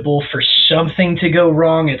inevitable for something to go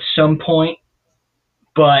wrong at some point,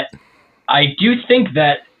 but I do think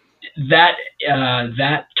that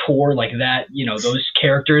tour, like that, you know, those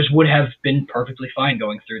characters would have been perfectly fine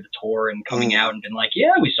going through the tour and coming out and been like,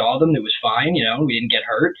 yeah, we saw them, it was fine, you know, we didn't get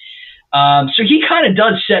hurt. So he kind of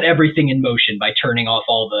does set everything in motion by turning off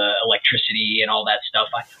all the electricity and all that stuff.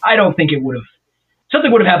 I don't think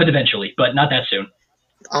something would have happened eventually, but not that soon.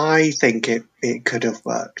 I think it could have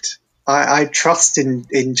worked. I trust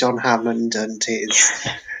in John Hammond and his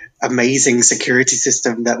amazing security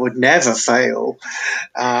system that would never fail.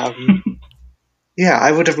 Yeah,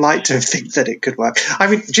 I would have liked to think that it could work. I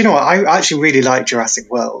mean, do you know what? I actually really like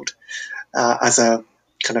Jurassic World as a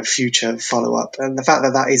kind of future follow-up, and the fact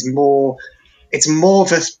that is more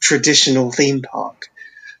of a traditional theme park.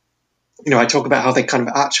 You know, I talk about how they kind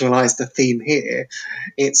of actualized the theme here.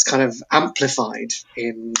 It's kind of amplified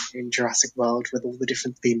in Jurassic World with all the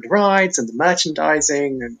different themed rides and the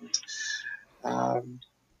merchandising, and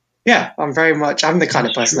yeah, I'm the kind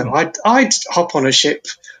of person that I'd hop on a ship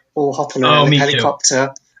or hop on a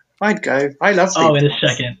helicopter. Too. I'd go. I love theme in a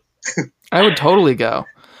second. I would totally go.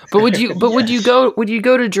 But would you would you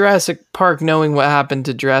go to Jurassic Park knowing what happened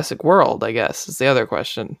to Jurassic World, I guess, is the other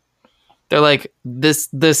question. They're like,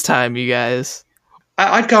 this time, you guys.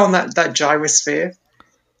 I'd go on that gyrosphere.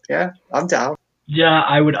 Yeah, I'm down. Yeah,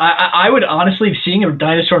 I would honestly, seeing a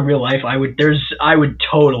dinosaur in real life, I would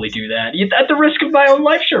totally do that. At the risk of my own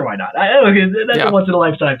life, sure, why not? That's a once in a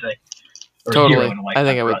lifetime thing. Or totally. I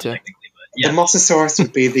think I would too. Yeah. The Mosasaurus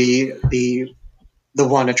would be the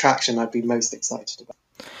one attraction I'd be most excited about.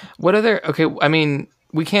 What other? Okay, I mean,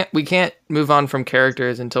 we can't move on from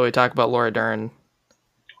characters until we talk about Laura Dern.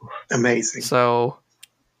 Amazing. So,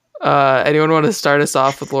 anyone want to start us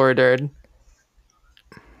off with Laura Dern?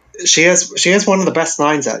 She has one of the best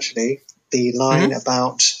lines, actually. The line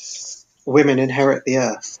about women inherit the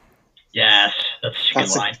earth. Yes. That's a good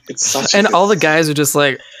line. It's such a And good- all the guys are just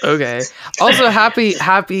like, okay. Also, happy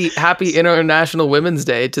International Women's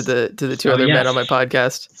Day to the two other yes. men on my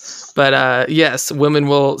podcast. But yes, women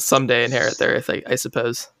will someday inherit their earth, I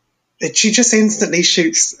suppose. She just instantly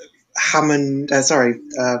shoots Alan Grant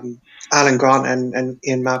and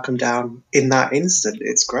Ian Malcolm down in that instant.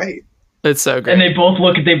 It's great. It's so great. And they both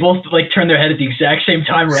like turn their head at the exact same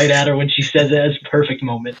time right at her when she says it as a perfect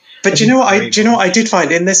moment. But do you know what I did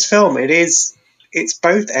find in this film? It's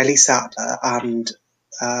both Ellie Sattler and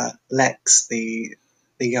Lex, the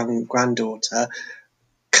young granddaughter.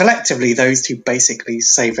 Collectively, those two basically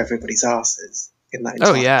save everybody's asses in that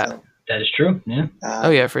entire film. That is true. Yeah.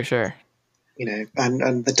 For sure. You know,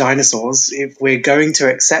 and the dinosaurs, if we're going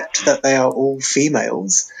to accept that they are all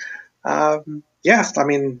females, Ellie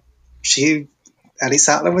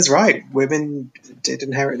Sattler was right. Women did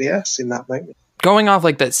inherit the earth in that moment. Going off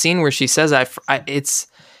like that scene where she says, they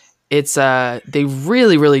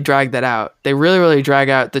really drag that out. They really drag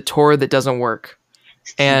out the tour that doesn't work.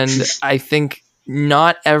 And I think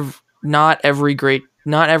not every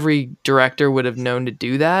director would have known to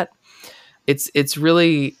do that. It's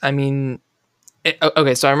really, I mean,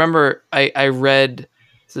 okay. So I remember I read,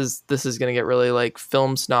 this is going to get really like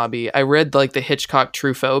film snobby. I read like the Hitchcock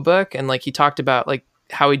Truffaut book, and like he talked about like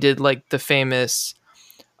how he did like the famous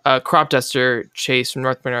crop duster chase from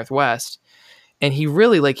North by Northwest. And he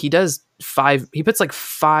really he puts like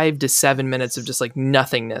 5 to 7 minutes of just like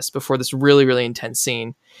nothingness before this really intense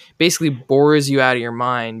scene. Basically bores you out of your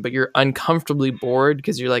mind, but you're uncomfortably bored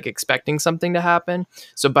because you're like expecting something to happen.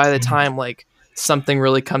 So by the time like something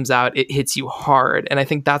really comes out, it hits you hard. And I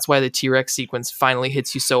think that's why the T-Rex sequence finally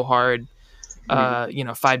hits you so hard, 5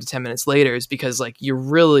 to 10 minutes later, is because like you're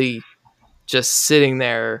really just sitting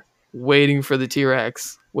there waiting for the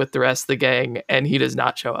T-Rex with the rest of the gang, and he does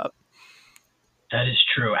not show up. That is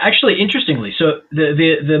true. Actually, interestingly, so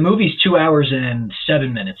the movie's 2 hours and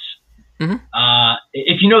 7 minutes. Mm-hmm.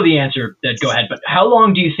 If you know the answer, then go ahead. But how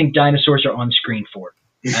long do you think dinosaurs are on screen for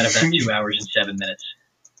out of that 2 hours and 7 minutes?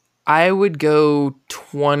 I would go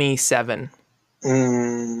 27.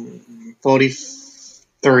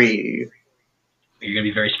 43. You're going to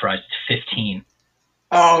be very surprised. It's 15.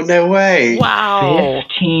 Oh, no way. Wow.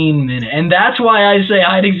 15 minutes. And that's why I say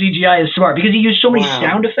hiding CGI is smart, because he used so many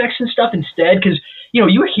sound effects and stuff instead, because,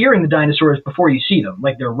 you're hearing the dinosaurs before you see them.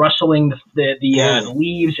 Like, they're rustling the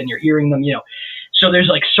leaves, and you're hearing them, So there's,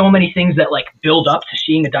 like, so many things that, like, build up to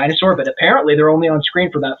seeing a dinosaur, but apparently they're only on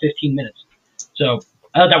screen for about 15 minutes. So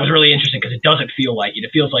I thought that was really interesting, because it doesn't feel like it.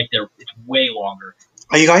 It feels like it's way longer.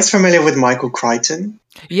 Are you guys familiar with Michael Crichton?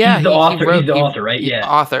 Yeah, he's the author. He's the author, right? Yeah,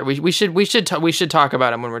 author. We should talk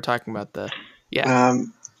about him when we're talking about him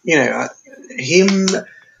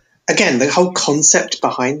again. The whole concept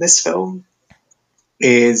behind this film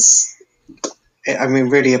really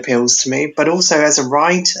appeals to me. But also as a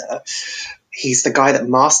writer, he's the guy that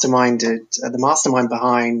mastermind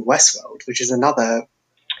behind Westworld, which is another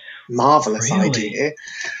marvelous idea.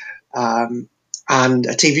 And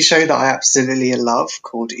a TV show that I absolutely love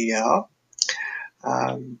called ER.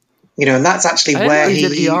 And that's actually where he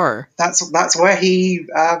did ER. That's where he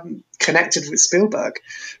connected with Spielberg,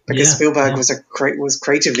 because Spielberg was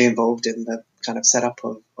creatively involved in the kind of setup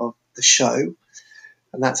of the show,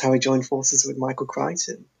 and that's how he joined forces with Michael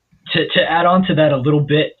Crichton. To add on to that a little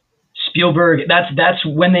bit, Spielberg. That's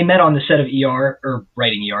when they met on the set of ER, or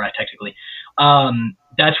writing ER technically.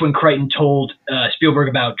 That's when Crichton told Spielberg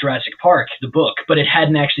about Jurassic Park, the book, but it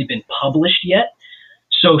hadn't actually been published yet.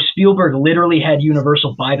 So Spielberg literally had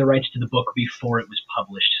Universal buy the rights to the book before it was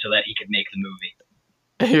published so that he could make the movie.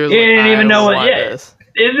 He didn't even know it. Yeah.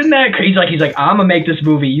 Isn't that crazy? He's like, I'm going to make this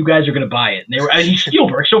movie. You guys are going to buy it. And he's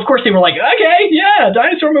Spielberg. So of course they were like, okay, yeah,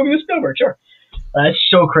 dinosaur movie with Spielberg. Sure. That's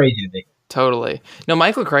so crazy to me. Totally. No,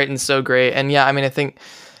 Michael Crichton's so great. And I mean, I think,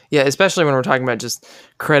 especially when we're talking about just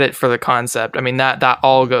credit for the concept. I mean, that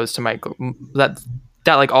all goes to Michael. That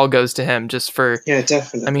like all goes to him just for. Yeah,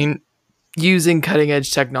 definitely. I mean, using cutting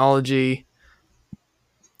edge technology.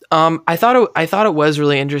 I thought it was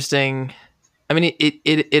really interesting. I mean,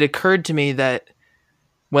 it occurred to me that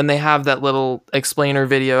when they have that little explainer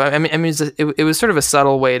video, I mean, it was sort of a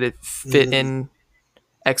subtle way to fit in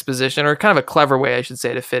exposition, or kind of a clever way, I should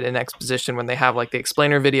say, to fit in exposition when they have like the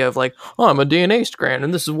explainer video of like, oh, I'm a DNA strand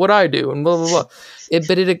and this is what I do and blah blah blah.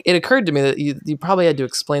 But it occurred to me that you probably had to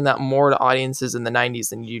explain that more to audiences in the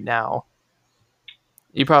 90s than you do now.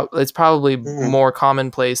 It's probably more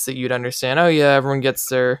commonplace that you'd understand. Oh yeah, everyone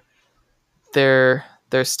gets their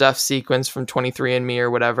stuff sequence from 23andMe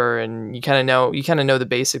or whatever, and you kind of know the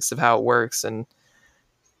basics of how it works. And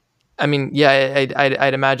I mean,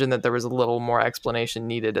 I'd imagine that there was a little more explanation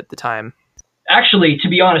needed at the time. Actually, to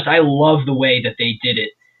be honest, I love the way that they did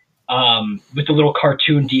it with the little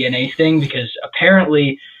cartoon DNA thing, because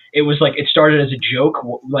apparently it was like, it started as a joke.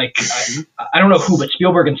 Like, I don't know who, but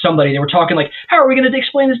Spielberg and somebody, they were talking like, how are we going to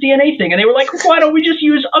explain this DNA thing? And they were like, why don't we just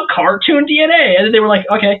use a cartoon DNA? And then they were like,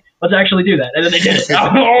 okay, let's actually do that. And then they did it.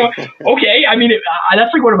 Okay. I mean,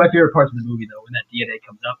 that's like one of my favorite parts of the movie, though, when that DNA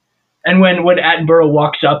comes up. And when Attenborough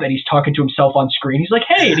walks up and he's talking to himself on screen, he's like,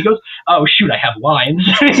 hey, and he goes, oh, shoot, I have lines.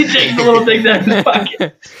 And he takes the little things out of his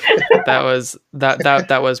pocket.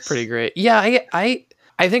 That was pretty great. Yeah, I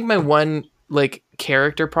think my one like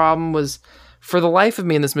character problem was, for the life of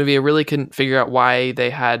me in this movie, I really couldn't figure out why they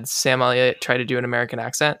had Sam Elliott try to do an American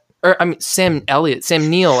accent. Or, I mean, Sam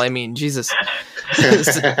Neill, I mean, Jesus.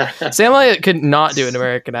 Sam Elliott could not do an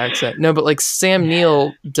American accent. No, but like Sam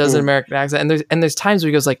Neill does an American accent, and there's times where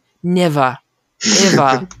he goes like, never,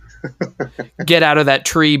 ever get out of that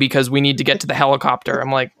tree because we need to get to the helicopter.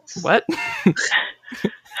 I'm like, what?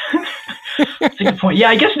 That's a good point. Yeah,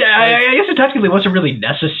 I guess it technically wasn't really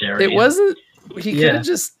necessary. It wasn't. He could have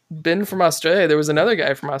just been from Australia. There was another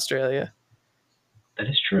guy from Australia. That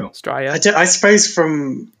is true. Australia. I suppose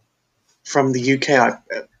from the UK,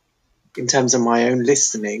 in terms of my own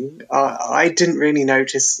listening, I didn't really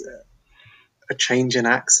notice a change in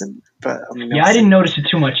accent. But I mean, I didn't notice it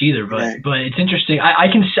too much either. But it's interesting. I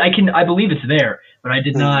believe it's there, but I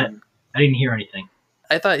did not. I didn't hear anything.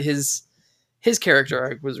 I thought his character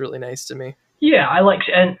arc was really nice to me. Yeah,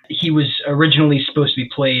 and he was originally supposed to be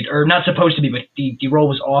played, or not supposed to be, but the role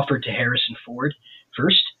was offered to Harrison Ford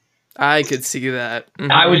first. I could see that.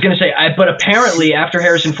 Mm-hmm. I was going to say, but apparently after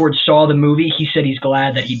Harrison Ford saw the movie, he said he's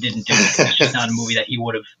glad that he didn't do it. It's just not a movie that he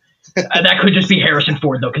would have. That could just be Harrison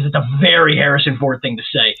Ford, though, because it's a very Harrison Ford thing to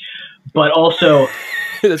say. But also,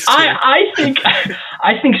 I think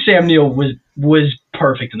Sam Neill was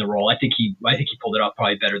perfect in the role. I think he pulled it off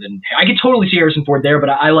probably better than. I could totally see Harrison Ford there, but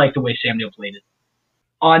I like the way Sam Neill played it.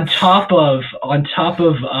 On top of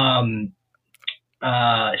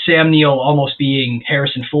Sam Neill almost being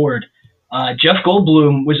Harrison Ford, Jeff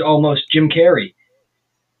Goldblum was almost Jim Carrey,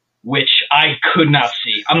 which I could not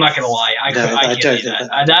see. I'm not gonna lie, I can't see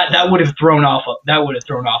that. That would have thrown off.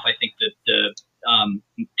 I think the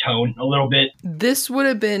tone a little bit. This would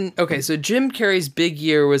have been okay. So Jim Carrey's big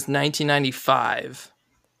year was 1995.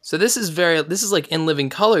 So this is like In Living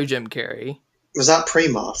Color Jim Carrey. Was that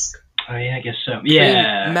pre-Mask? Oh yeah, I guess so.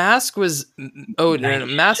 Yeah, Mask was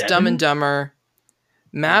Mask, Dumb and Dumber.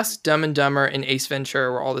 Mask, Dumb and Dumber, and Ace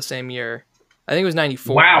Ventura were all the same year. I think it was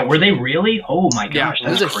 94. Wow, actually. Were they really? Oh my gosh, yeah,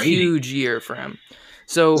 that's it was crazy. a huge year for him.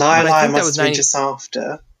 So Liar Liar must be just after.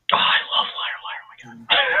 Oh, I love Liar Liar. Oh my god.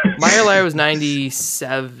 Liar Liar was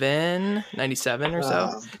 97 or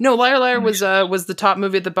so. No, Liar Liar was the top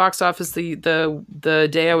movie at the box office the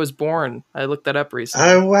day I was born. I looked that up recently.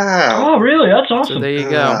 Oh wow! Oh really? That's awesome. So there you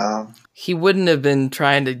go. Wow. He wouldn't have been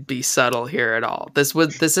trying to be subtle here at all. This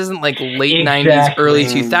isn't like late 90s, early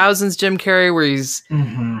 2000s Jim Carrey where he's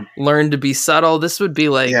learned to be subtle. This would be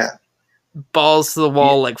like balls to the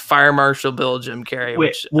wall, like Fire Marshal Bill Jim Carrey.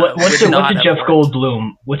 Wait, what's a Jeff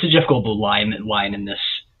Goldblum line in this?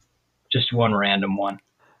 Just one random one.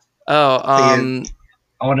 Oh, I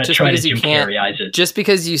want to try to Jim Carrey-ize it. Just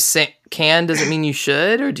because you can doesn't mean you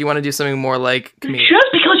should, or do you want to do something more like comedic? Just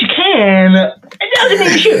because you can, it doesn't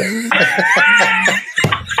mean you should.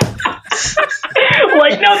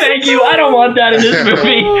 Like, no thank you, I don't want that in this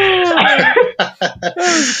movie. That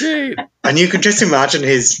was great. And you could just imagine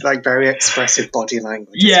his like very expressive body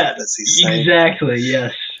language. Yeah, exactly,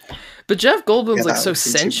 yes. But Jeff Goldblum's like so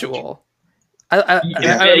sensual. I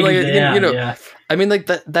mean, like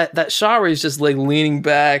that shot where he's just like leaning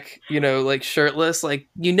back, like shirtless, like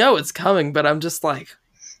it's coming, but I'm just like,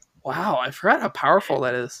 wow, I forgot how powerful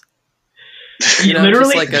that is.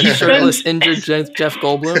 Literally, just like a shirtless, injured Jeff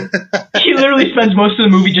Goldblum. He literally spends most of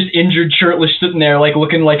the movie just injured, shirtless, sitting there, like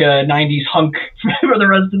looking like a '90s hunk for the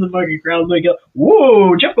rest of the fucking crowd. Like,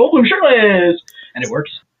 whoa, Jeff Goldblum shirtless, and it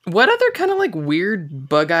works. What other kind of like weird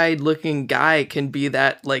bug-eyed looking guy can be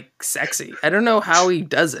that like sexy? I don't know how he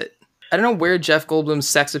does it. I don't know where Jeff Goldblum's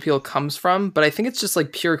sex appeal comes from, but I think it's just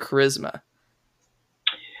like pure charisma.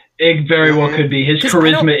 It very well could be. His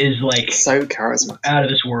charisma is like so charismatic, out of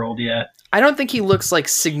this world. Yeah, I don't think he looks like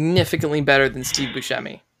significantly better than Steve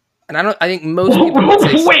Buscemi, and I think most people would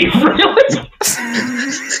say. Wait, really?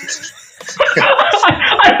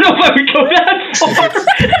 I don't know if I would go that far.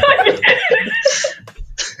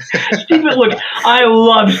 Steve, look, I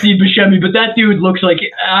love Steve Buscemi, but that dude looks like,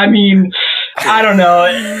 I mean, I don't know.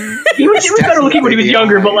 He was better looking when he was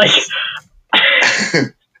younger, but like...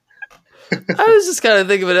 I was just kind of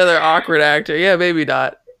thinking of another awkward actor. Yeah, maybe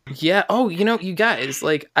not. Yeah. Oh, you guys,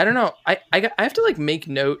 like, I don't know. I have to like make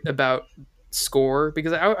note about score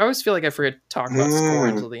because I always feel like I forget to talk about score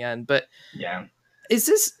until the end. But Yeah. is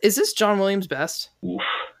this John Williams' best? Oof.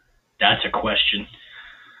 That's a question.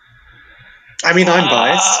 I mean, I'm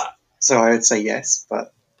biased, so I would say yes,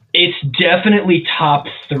 but It's definitely top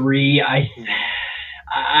 3.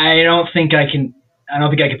 I don't think I can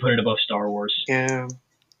put it above Star Wars. yeah.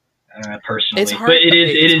 Personally, It's hard- but it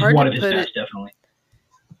it's is hard one to of his put best, it- definitely.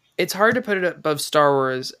 It's hard to put it above Star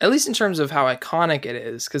Wars, at least in terms of how iconic it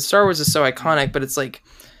is, because Star Wars is so iconic. But it's like,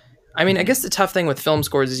 I mean, I guess the tough thing with film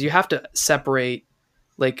scores is you have to separate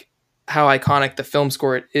like how iconic the film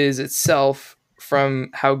score is itself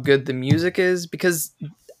from how good the music is, because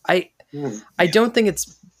I don't think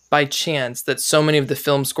it's by chance that so many of the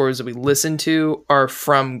film scores that we listen to are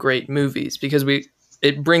from great movies, because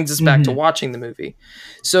it brings us back to watching the movie.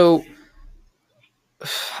 So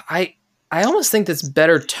I almost think that's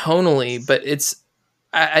better tonally, but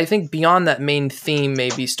I think beyond that main theme,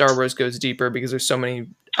 maybe Star Wars goes deeper because there's so many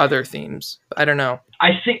other themes. I don't know.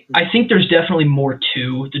 I think there's definitely more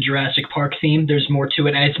to the Jurassic Park theme. There's more to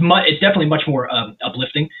it, and it's definitely much more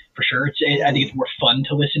uplifting for sure. I think it's more fun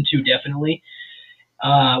to listen to, definitely.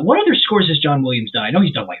 What other scores has John Williams done? I know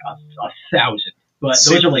he's done like a 1,000, but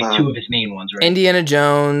those are like 2 of his main ones, right? Indiana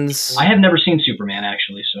Jones. I have never seen Superman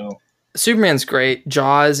actually, so Superman's great.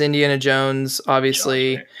 Jaws, Indiana Jones,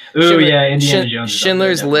 obviously. oh yeah, Indiana Jones.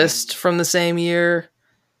 Schindler's List from the same year.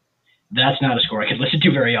 That's not a score I could listen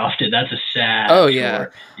to very often. That's a sad. Oh score. yeah.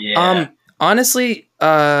 Yeah. Honestly,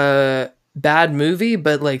 bad movie,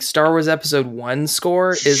 but like Star Wars Episode 1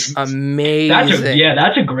 score is amazing.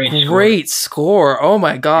 That's a great score. Great score. Oh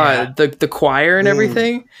my god, the choir and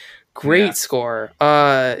everything. Great score.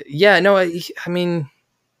 I mean,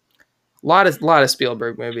 a lot of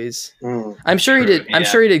Spielberg movies. I'm sure he did. I'm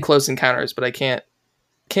sure he did Close Encounters, but I can't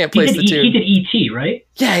place the two. He did E.T., right?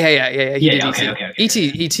 Yeah. He did okay, E.T.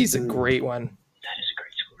 E.T.'s a great one. That is a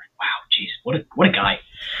great score. Wow, jeez, what a guy.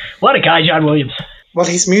 What a guy, John Williams. Well,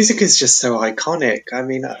 his music is just so iconic. I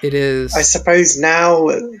mean, it is. I suppose now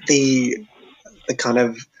the kind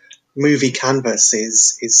of movie canvas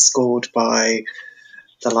is scored by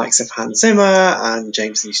the likes of Hans Zimmer and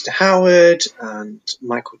James Newton Howard and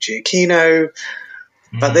Michael Giacchino.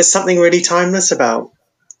 But there's something really timeless about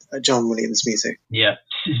John Williams' music. Yeah,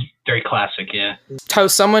 it's very classic, yeah. How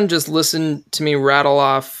someone just listened to me rattle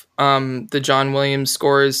off the John Williams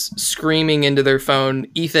scores, screaming into their phone,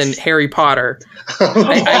 Ethan, Harry Potter.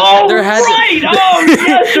 Yes,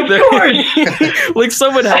 of course. Like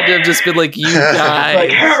someone had to have just been like, you guys.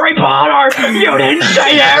 Like, Harry Potter! You didn't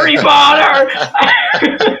say Harry Potter!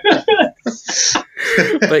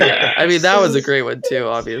 But yeah, I mean, that was a great one too,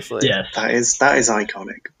 obviously. Yes. That is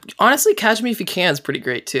iconic. Honestly, Catch Me If You Can is pretty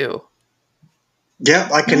great too. Yeah,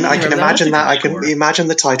 I can imagine that. I can score. imagine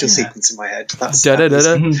the title sequence in my head. That's just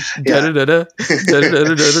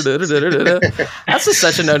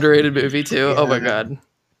such an underrated movie too. Oh my god.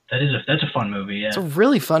 That's a fun movie, yeah. It's a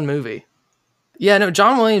really fun movie. Yeah, no,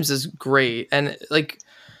 John Williams is great. And like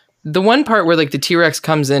the one part where like the T-Rex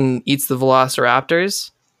comes in and eats the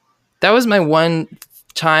velociraptors, that was my one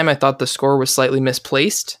time I thought the score was slightly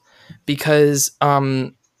misplaced, because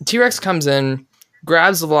T-Rex comes in,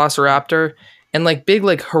 grabs the velociraptor, and like big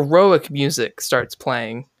like heroic music starts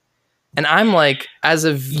playing. And I'm like, as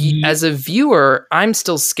a viewer, I'm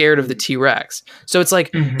still scared of the T-Rex. So it's like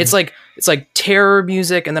it's like terror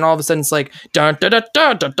music, and then all of a sudden it's like da da da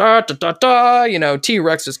da da da da da. You know,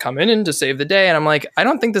 T-Rex is coming in to save the day, and I'm like, I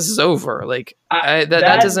don't think this is over. Like that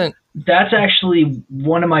doesn't. That's actually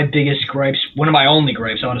one of my biggest gripes. One of my only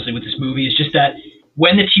gripes, honestly, with this movie is just that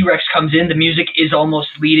when the T-Rex comes in, the music is almost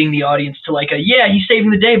leading the audience to like he's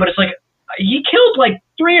saving the day, but it's like he killed like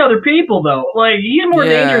 3 other people though. Like he's more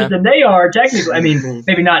dangerous than they are technically. I mean,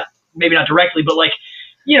 maybe not directly, but like,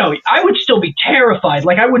 you know, I would still be terrified.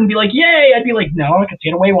 Like I wouldn't be like, yay. I'd be like, no, I can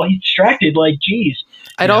get away while he's distracted. Like, geez.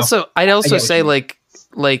 I'd also say like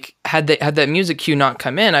had that music cue not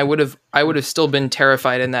come in, I would have still been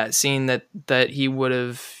terrified in that scene that he would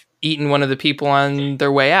have eaten one of the people on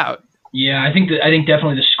their way out. Yeah, I think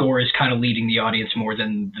definitely the score is kind of leading the audience more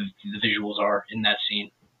than the visuals are in that scene.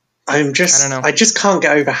 I just can't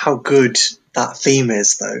get over how good that theme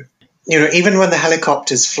is, though. You know, even when the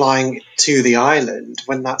helicopter's flying to the island,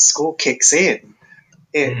 when that score kicks in,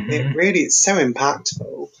 it really is so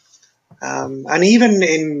impactful. And even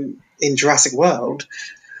in Jurassic World,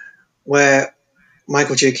 where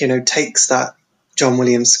Michael Giacchino takes that John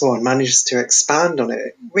Williams score and manages to expand on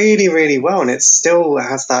it really, really well, and it still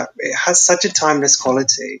has has such a timeless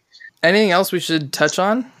quality. Anything else we should touch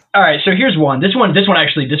on? All right, so here's one. This one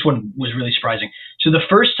was really surprising. So the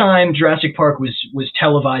first time Jurassic Park was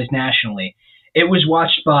televised nationally, it was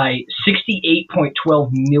watched by 68.12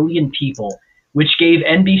 million people, which gave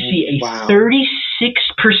NBC a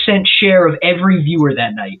 36% share of every viewer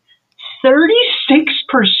that night.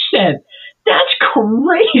 36%. That's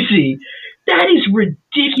crazy. That is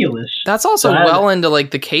ridiculous. That's also well into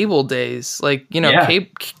like the cable days. Like, you know,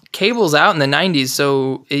 cable's out in the 90s,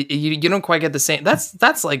 so you don't quite get the same. That's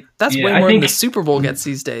way more than the Super Bowl gets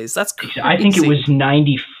these days. That's crazy. I think it was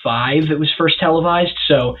 95 it was first televised,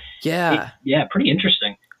 so yeah, pretty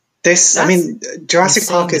interesting. Jurassic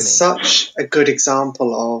Park is such a good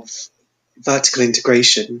example of vertical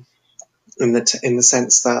integration in the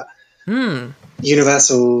sense that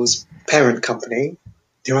Universal's parent company,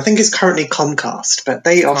 who I think is currently Comcast, but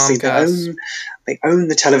they obviously they own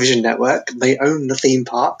the television network, they own the theme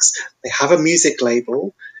parks, they have a music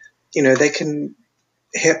label. You know, they can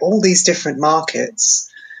hit all these different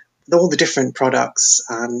markets with all the different products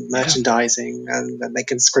and merchandising, and then they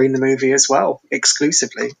can screen the movie as well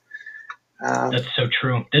exclusively. That's so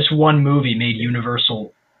true. This one movie made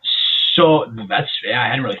Universal so I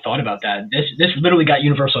hadn't really thought about that. This literally got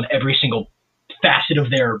Universal in every single facet of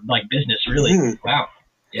their like business, really. Wow.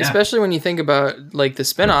 Yeah. Especially when you think about like the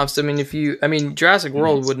spin-offs. I mean, Jurassic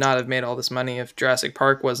World would not have made all this money if Jurassic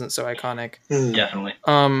Park wasn't so iconic. Definitely.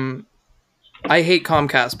 I hate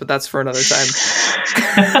Comcast, but that's for another time.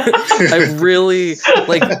 I really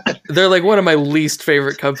they're like one of my least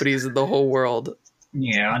favorite companies in the whole world.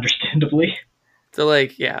 Yeah, understandably. They're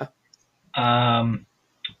like, yeah.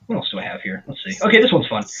 What else do I have here? Let's see. Okay, this one's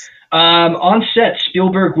fun. On set,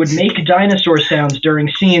 Spielberg would make dinosaur sounds during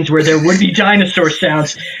scenes where there would be dinosaur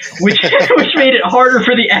sounds, which made it harder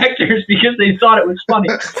for the actors because they thought it was funny.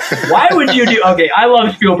 Why would you do... Okay, I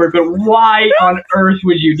love Spielberg, but why on earth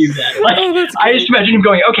would you do that? Like, I just imagine him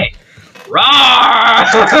going, okay,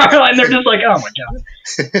 rawr! And they're just like, oh my god.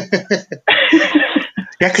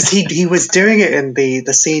 Yeah, because he was doing it in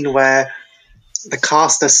the scene where the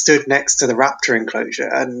caster stood next to the raptor enclosure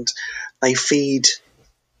and they feed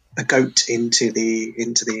a goat into the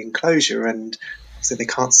enclosure, and so they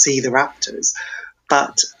can't see the raptors.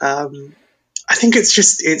 But I think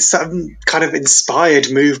it's some kind of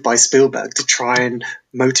inspired move by Spielberg to try and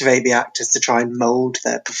motivate the actors to try and mold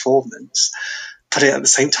their performance. But at the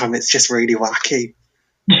same time, it's just really wacky.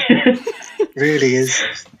 Really is.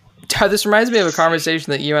 This reminds me of a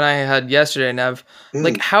conversation that you and I had yesterday, Nev.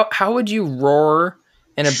 Like, how would you roar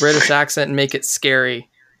in a British accent and make it scary?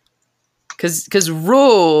 Because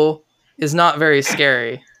roar is not very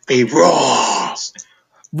scary. Be raw.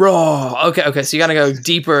 Raw. Okay. So you gotta go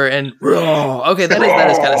deeper and raw. Okay, that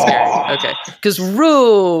is kind of scary. Okay, because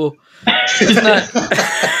roar is not.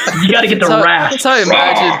 You gotta get the rasp. That's how I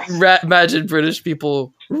imagine British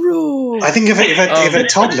people roar. I think if a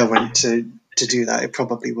toddler went to do that, it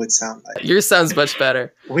probably would sound like. Yours sounds much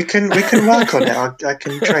better. We can work on it. I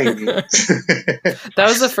can train you. That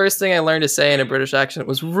was the first thing I learned to say in a British accent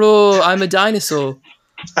was "Roar, I'm a dinosaur."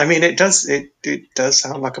 I mean, it does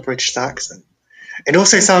sound like a British accent. It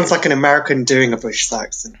also sounds like an American doing a British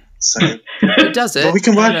accent. So it does it. But we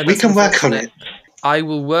can work on it. I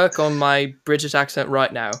will work on my British accent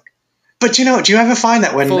right now. But do you ever find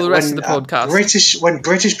that when for the rest of the podcast, when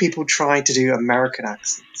British people try to do American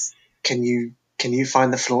accents, can you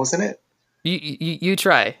find the flaws in it? You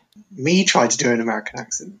try. Me try to do an American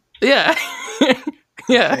accent. Yeah.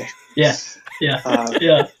 Yeah. Okay. Yeah.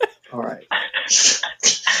 Yeah. All right.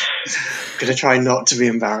 Gonna try not to be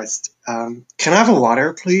embarrassed. Can I have a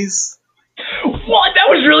water, please? What? That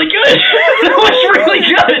was really good. That was really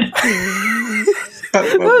good. But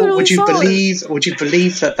would you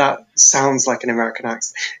believe that sounds like an American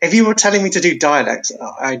accent? If you were telling me to do dialect,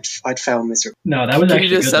 I'd fail miserably. No, that was actually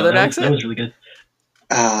good. Southern accent? That was really good.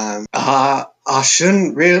 I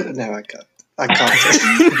shouldn't really. No, I can't.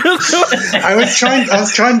 I was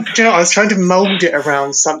trying to mold it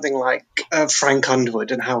around something like Frank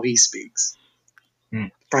Underwood and how he speaks.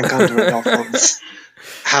 Frank Underwood of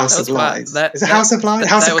House of Lies. Is it House of Lies?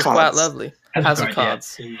 House of Cards. That was quite lovely. House of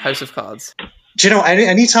Cards. Yeah. House of Cards. Do you know,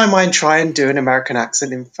 anytime I try and do an American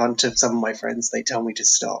accent in front of some of my friends, they tell me to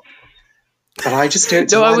stop. But I just do it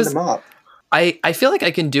to wind them up. I feel like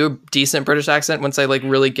I can do a decent British accent once I like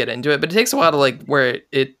really get into it, but it takes a while to like where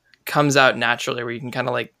it comes out naturally, where you can kind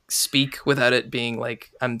of like speak without it being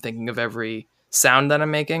like I'm thinking of every sound that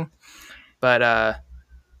I'm making. But I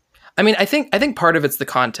mean, I think part of it's the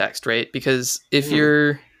context, right? Because if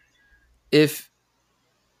you're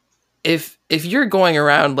going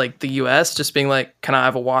around like the US just being like, can I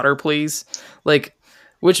have a water, please? Like,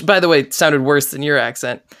 which by the way sounded worse than your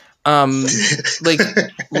accent. Like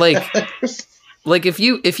like if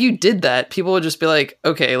you did that, people would just be like,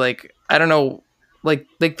 okay, like I don't know, like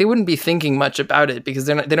they wouldn't be thinking much about it because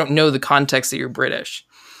they don't know the context that you're British.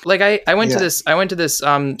 Like I went to this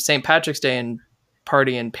St. Patrick's Day and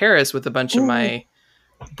party in Paris with a bunch of my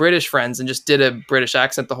British friends and just did a British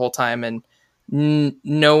accent the whole time, and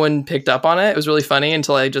no one picked up on it. It was really funny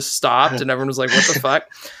until I just stopped and everyone was like, what the fuck?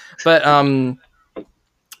 But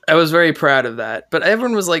I was very proud of that. But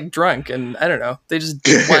everyone was like drunk, and I don't know. They just,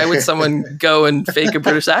 why would someone go and fake a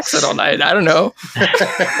British accent all night? I don't know.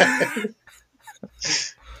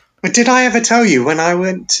 But did I ever tell you when I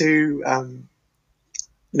went to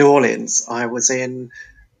New Orleans, I was in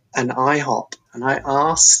an IHOP and I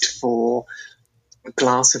asked for a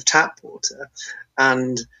glass of tap water,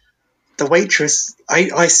 and the waitress,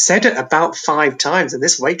 I said it about 5 times, and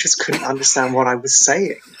this waitress couldn't understand what I was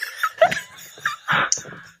saying.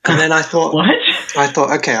 And then I thought, What? I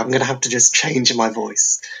thought, okay, I'm going to have to just change my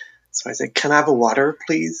voice. So I said, "Can I have a water,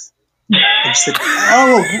 please?" And she said,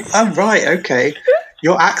 "Oh, right, okay.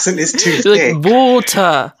 Your accent is too You're thick." like,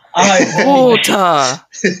 water. Water.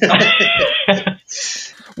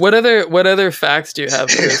 What other facts do you have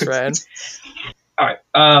for this, Ryan? All right.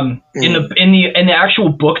 In the actual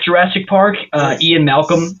book Jurassic Park, Ian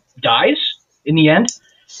Malcolm dies in the end,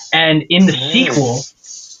 and in the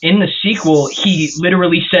sequel, he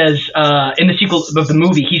literally says, in the sequel of the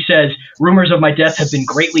movie, he says, "Rumors of my death have been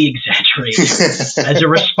greatly exaggerated," as a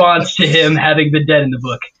response to him having been dead in the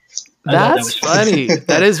book. That's funny.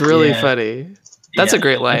 That is really funny. That's a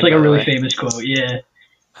great line. It's like a really famous quote. Yeah.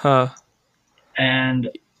 Huh. And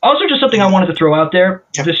also, just something I wanted to throw out there: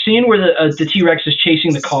 the scene where the T-Rex is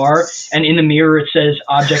chasing the car, and in the mirror it says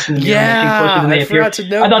 "objects in the mirror moving closer than they appear." I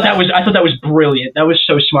thought that was brilliant. That was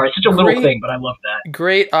so smart. It's such a little thing, but I love that.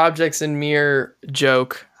 Great objects in mirror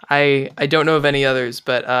joke. I don't know of any others,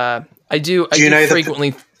 but I do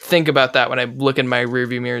frequently think about that when I look in my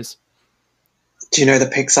rearview mirrors. Do you know the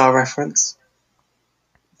Pixar reference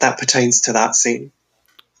that pertains to that scene?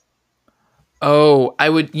 Oh, I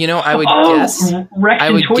would guess. Rex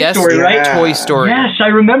I would Toy guess Story, right? Toy Story. Yes, I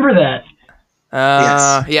remember that.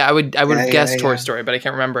 Yes. Yeah, I would have guessed Toy Story, but I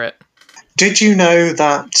can't remember it. Did you know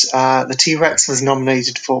that the T-Rex was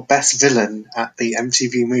nominated for Best Villain at the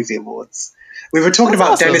MTV Movie Awards? We were talking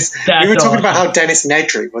about awesome. Dennis. We were talking about how Dennis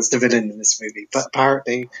Nedry was the villain in this movie, but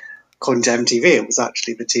apparently, according to MTV, it was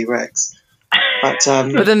actually the T-Rex. But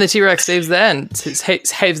then the T-Rex saves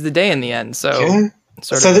the day in the end. So,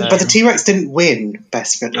 but the T-Rex didn't win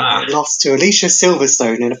Best Villain. It lost to Alicia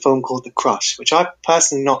Silverstone in a film called The Crush, which I've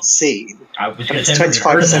personally not seen. It's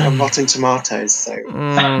 25% on Rotten Tomatoes, so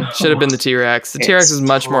should have been the T-Rex. The T-Rex is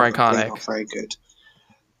much more iconic. Not very good.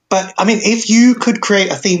 But I mean, if you could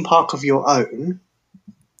create a theme park of your own,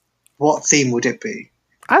 what theme would it be?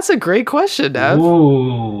 That's a great question, Dev.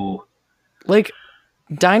 Ooh. Like,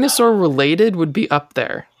 dinosaur related would be up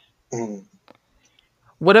there.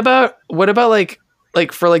 What about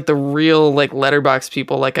like for like the real like letterbox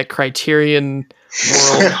people, like a Criterion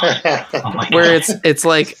World where it's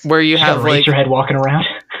like where you have like Razorhead walking around.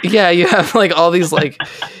 Yeah, you have like all these like,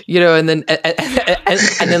 and then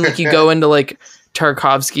like you go into like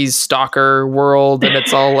Tarkovsky's Stalker world, and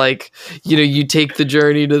it's all like, you take the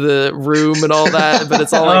journey to the room and all that, but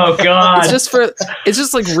it's all like, oh god, it's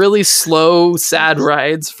just like really slow, sad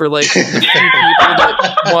rides for like the few people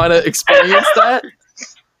that want to experience that.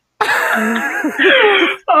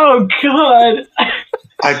 Oh god,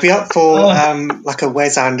 I'd be up for like a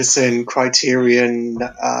Wes Anderson Criterion,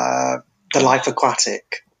 The Life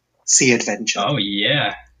Aquatic Sea Adventure. Oh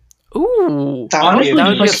yeah. Ooh, that would be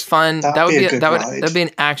a fun. That'd be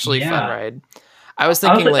an actually fun ride. I was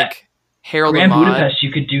thinking like Harold Grand and Maude. Budapest. You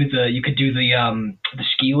could do the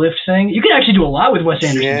ski lift thing. You could actually do a lot with Wes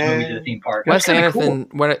Anderson's movies at a theme park. Wes Anderson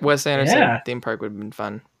theme park would have been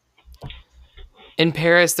fun. In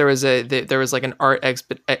Paris, there was like an art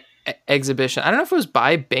exhibition. I don't know if it was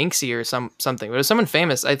by Banksy or something, but it was someone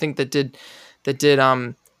famous, I think, that did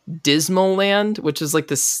Dismal Land, which is like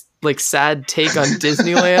this like sad take on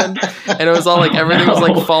Disneyland, and it was all like everything was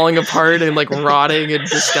like falling apart and like rotting and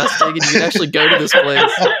disgusting, and you could actually go to this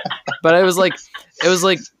place. But it was like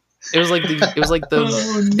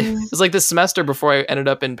the semester before I ended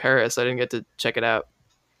up in Paris. I didn't get to check it out.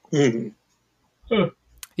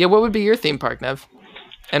 Yeah, what would be your theme park, Nev?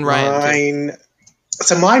 And Ryan?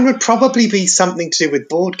 Mine would probably be something to do with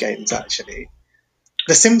board games, actually.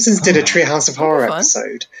 The Simpsons did a Treehouse of Horror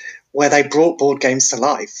episode where they brought board games to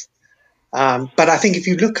life. But I think if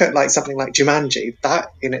you look at like something like Jumanji,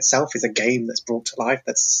 that in itself is a game that's brought to life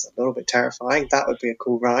that's a little bit terrifying. That would be a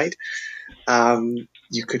cool ride.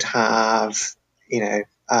 You could have,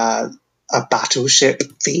 a a battleship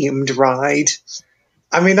themed ride.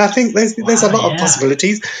 I mean, I think there's a lot of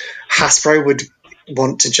possibilities. Hasbro would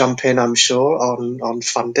want to jump in, I'm sure, on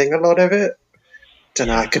funding a lot of it. Don't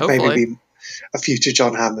know. It could maybe be a future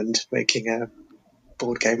John Hammond making a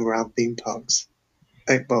board game around theme parks.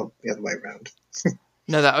 Well, the other way around.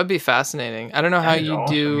 No, that would be fascinating. I don't know how you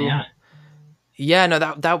awesome, do. Yeah, no,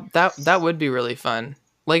 that would be really fun.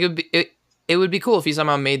 Like it would be cool if you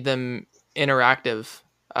somehow made them interactive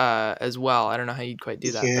as well. I don't know how you'd quite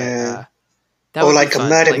do that. Yeah. But, that or like a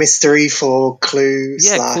murder mystery for Clue.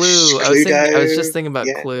 Yeah, Clue. I was just thinking about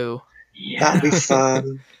Clue. Yeah. That'd be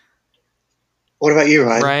fun. What about you,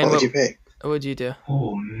 Ryan? What would you pick? What would you do?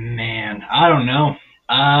 Oh man, I don't know.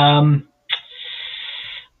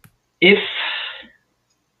 If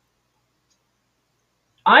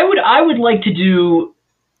I would like to do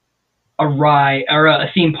a ride or a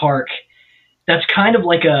theme park that's kind of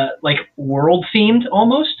like world themed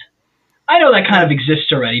almost. I know that kind of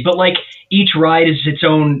exists already, but like each ride is its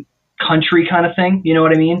own country kind of thing. You know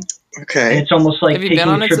what I mean? Okay. And it's almost like taking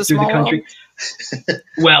a trip through the country.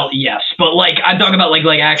 Well, yes, but like I'm talking about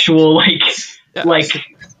like actual like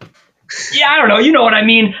yeah, I don't know. You know what I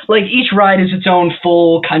mean? Like each ride is its own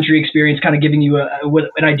full country experience, kind of giving you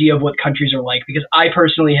an idea of what countries are like. Because I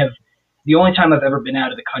personally have the only time I've ever been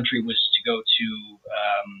out of the country was to go to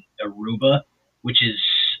Aruba, which is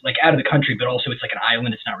like out of the country, but also it's like an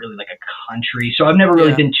island. It's not really like a country. So I've never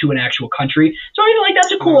really been to an actual country. So I feel like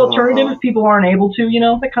that's a cool alternative if people aren't able to,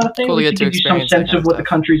 that kind of thing. Cool to give you some sense of what the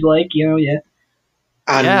country's like, And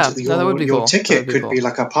that would be your cool. ticket could be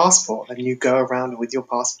like a passport, and you go around with your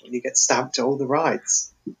passport and you get stamped to all the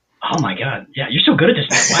rides. Oh my god! Yeah, you're so good at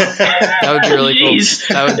this now. Wow. That would be really cool.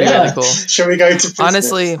 That would be really cool. Shall we go to business?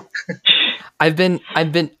 Honestly, I've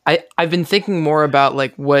been thinking more about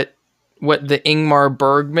like what the Ingmar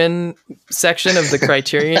Bergman section of the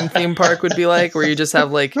Criterion theme park would be like, where you just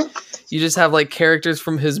have like characters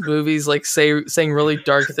from his movies like saying really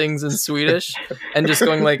dark things in Swedish and just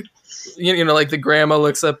going like, like the grandma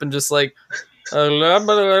looks up and just like,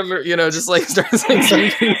 just like starts like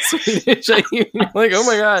speaking Swedish. You're like, oh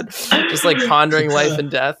my god, just like pondering life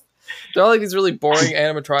and death. They're all like these really boring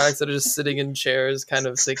animatronics that are just sitting in chairs, kind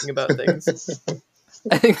of thinking about things.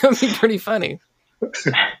 I think that'd be pretty funny.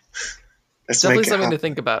 Definitely something to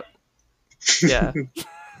think about. Yeah.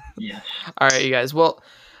 Yeah. All right, you guys. Well,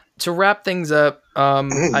 to wrap things up,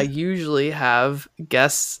 I usually have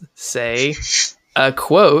guests say a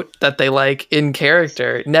quote that they like in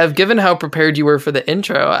character. Nev, given how prepared you were for the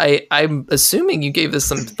intro, I'm assuming you gave this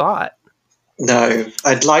some thought. No,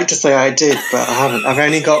 I'd like to say I did, but I haven't. I've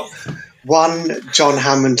only got one John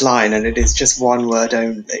Hammond line, and it is just one word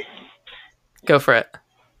only. Go for it.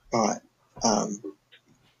 All right.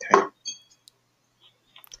 Okay.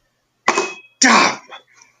 Damn!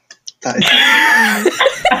 That is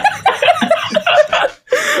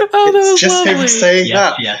Oh, that was just lovely. him saying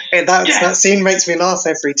that. Yes. Hey, that scene makes me laugh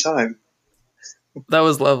every time. That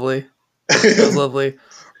was lovely. That was lovely.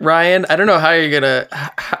 Ryan, I don't know how you're gonna.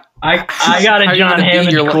 I got a John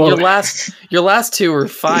Hammond quote. Your last two were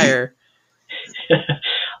fire.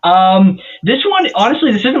 This one,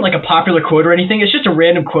 honestly, this isn't like a popular quote or anything. It's just a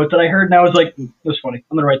random quote that I heard, and I was like, that's funny.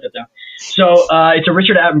 I'm gonna write that down. So it's a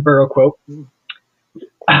Richard Attenborough quote.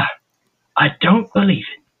 I don't believe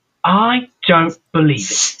it. I don't believe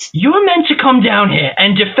it. You were meant to come down here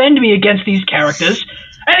and defend me against these characters,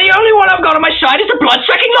 and the only one I've got on my side is a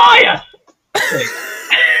blood-sucking liar!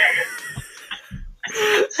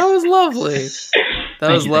 That was lovely.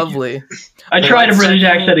 That was lovely. I tried a British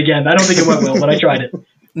accent again. I don't think it went well, but I tried it.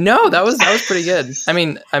 No, that was pretty good. I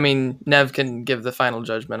mean, Nev can give the final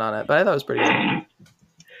judgment on it, but I thought it was pretty good.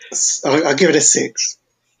 I'll give it a 6.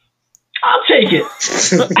 I'll take it.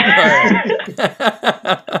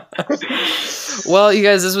 Well, you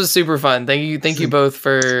guys, this was super fun. Thank you both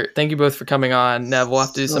for coming on. Nev, we'll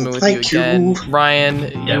have to do something with you again.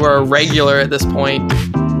 Ryan, you are a regular at this point.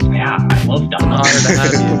 Yeah, I love that. An honor to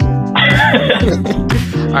have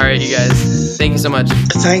you. All right, you guys. Thank you so much.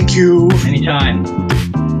 Thank you. Anytime.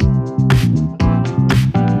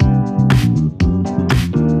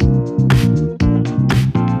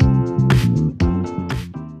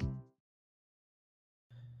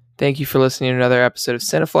 Thank you for listening to another episode of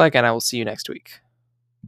Cineflex, and I will see you next week.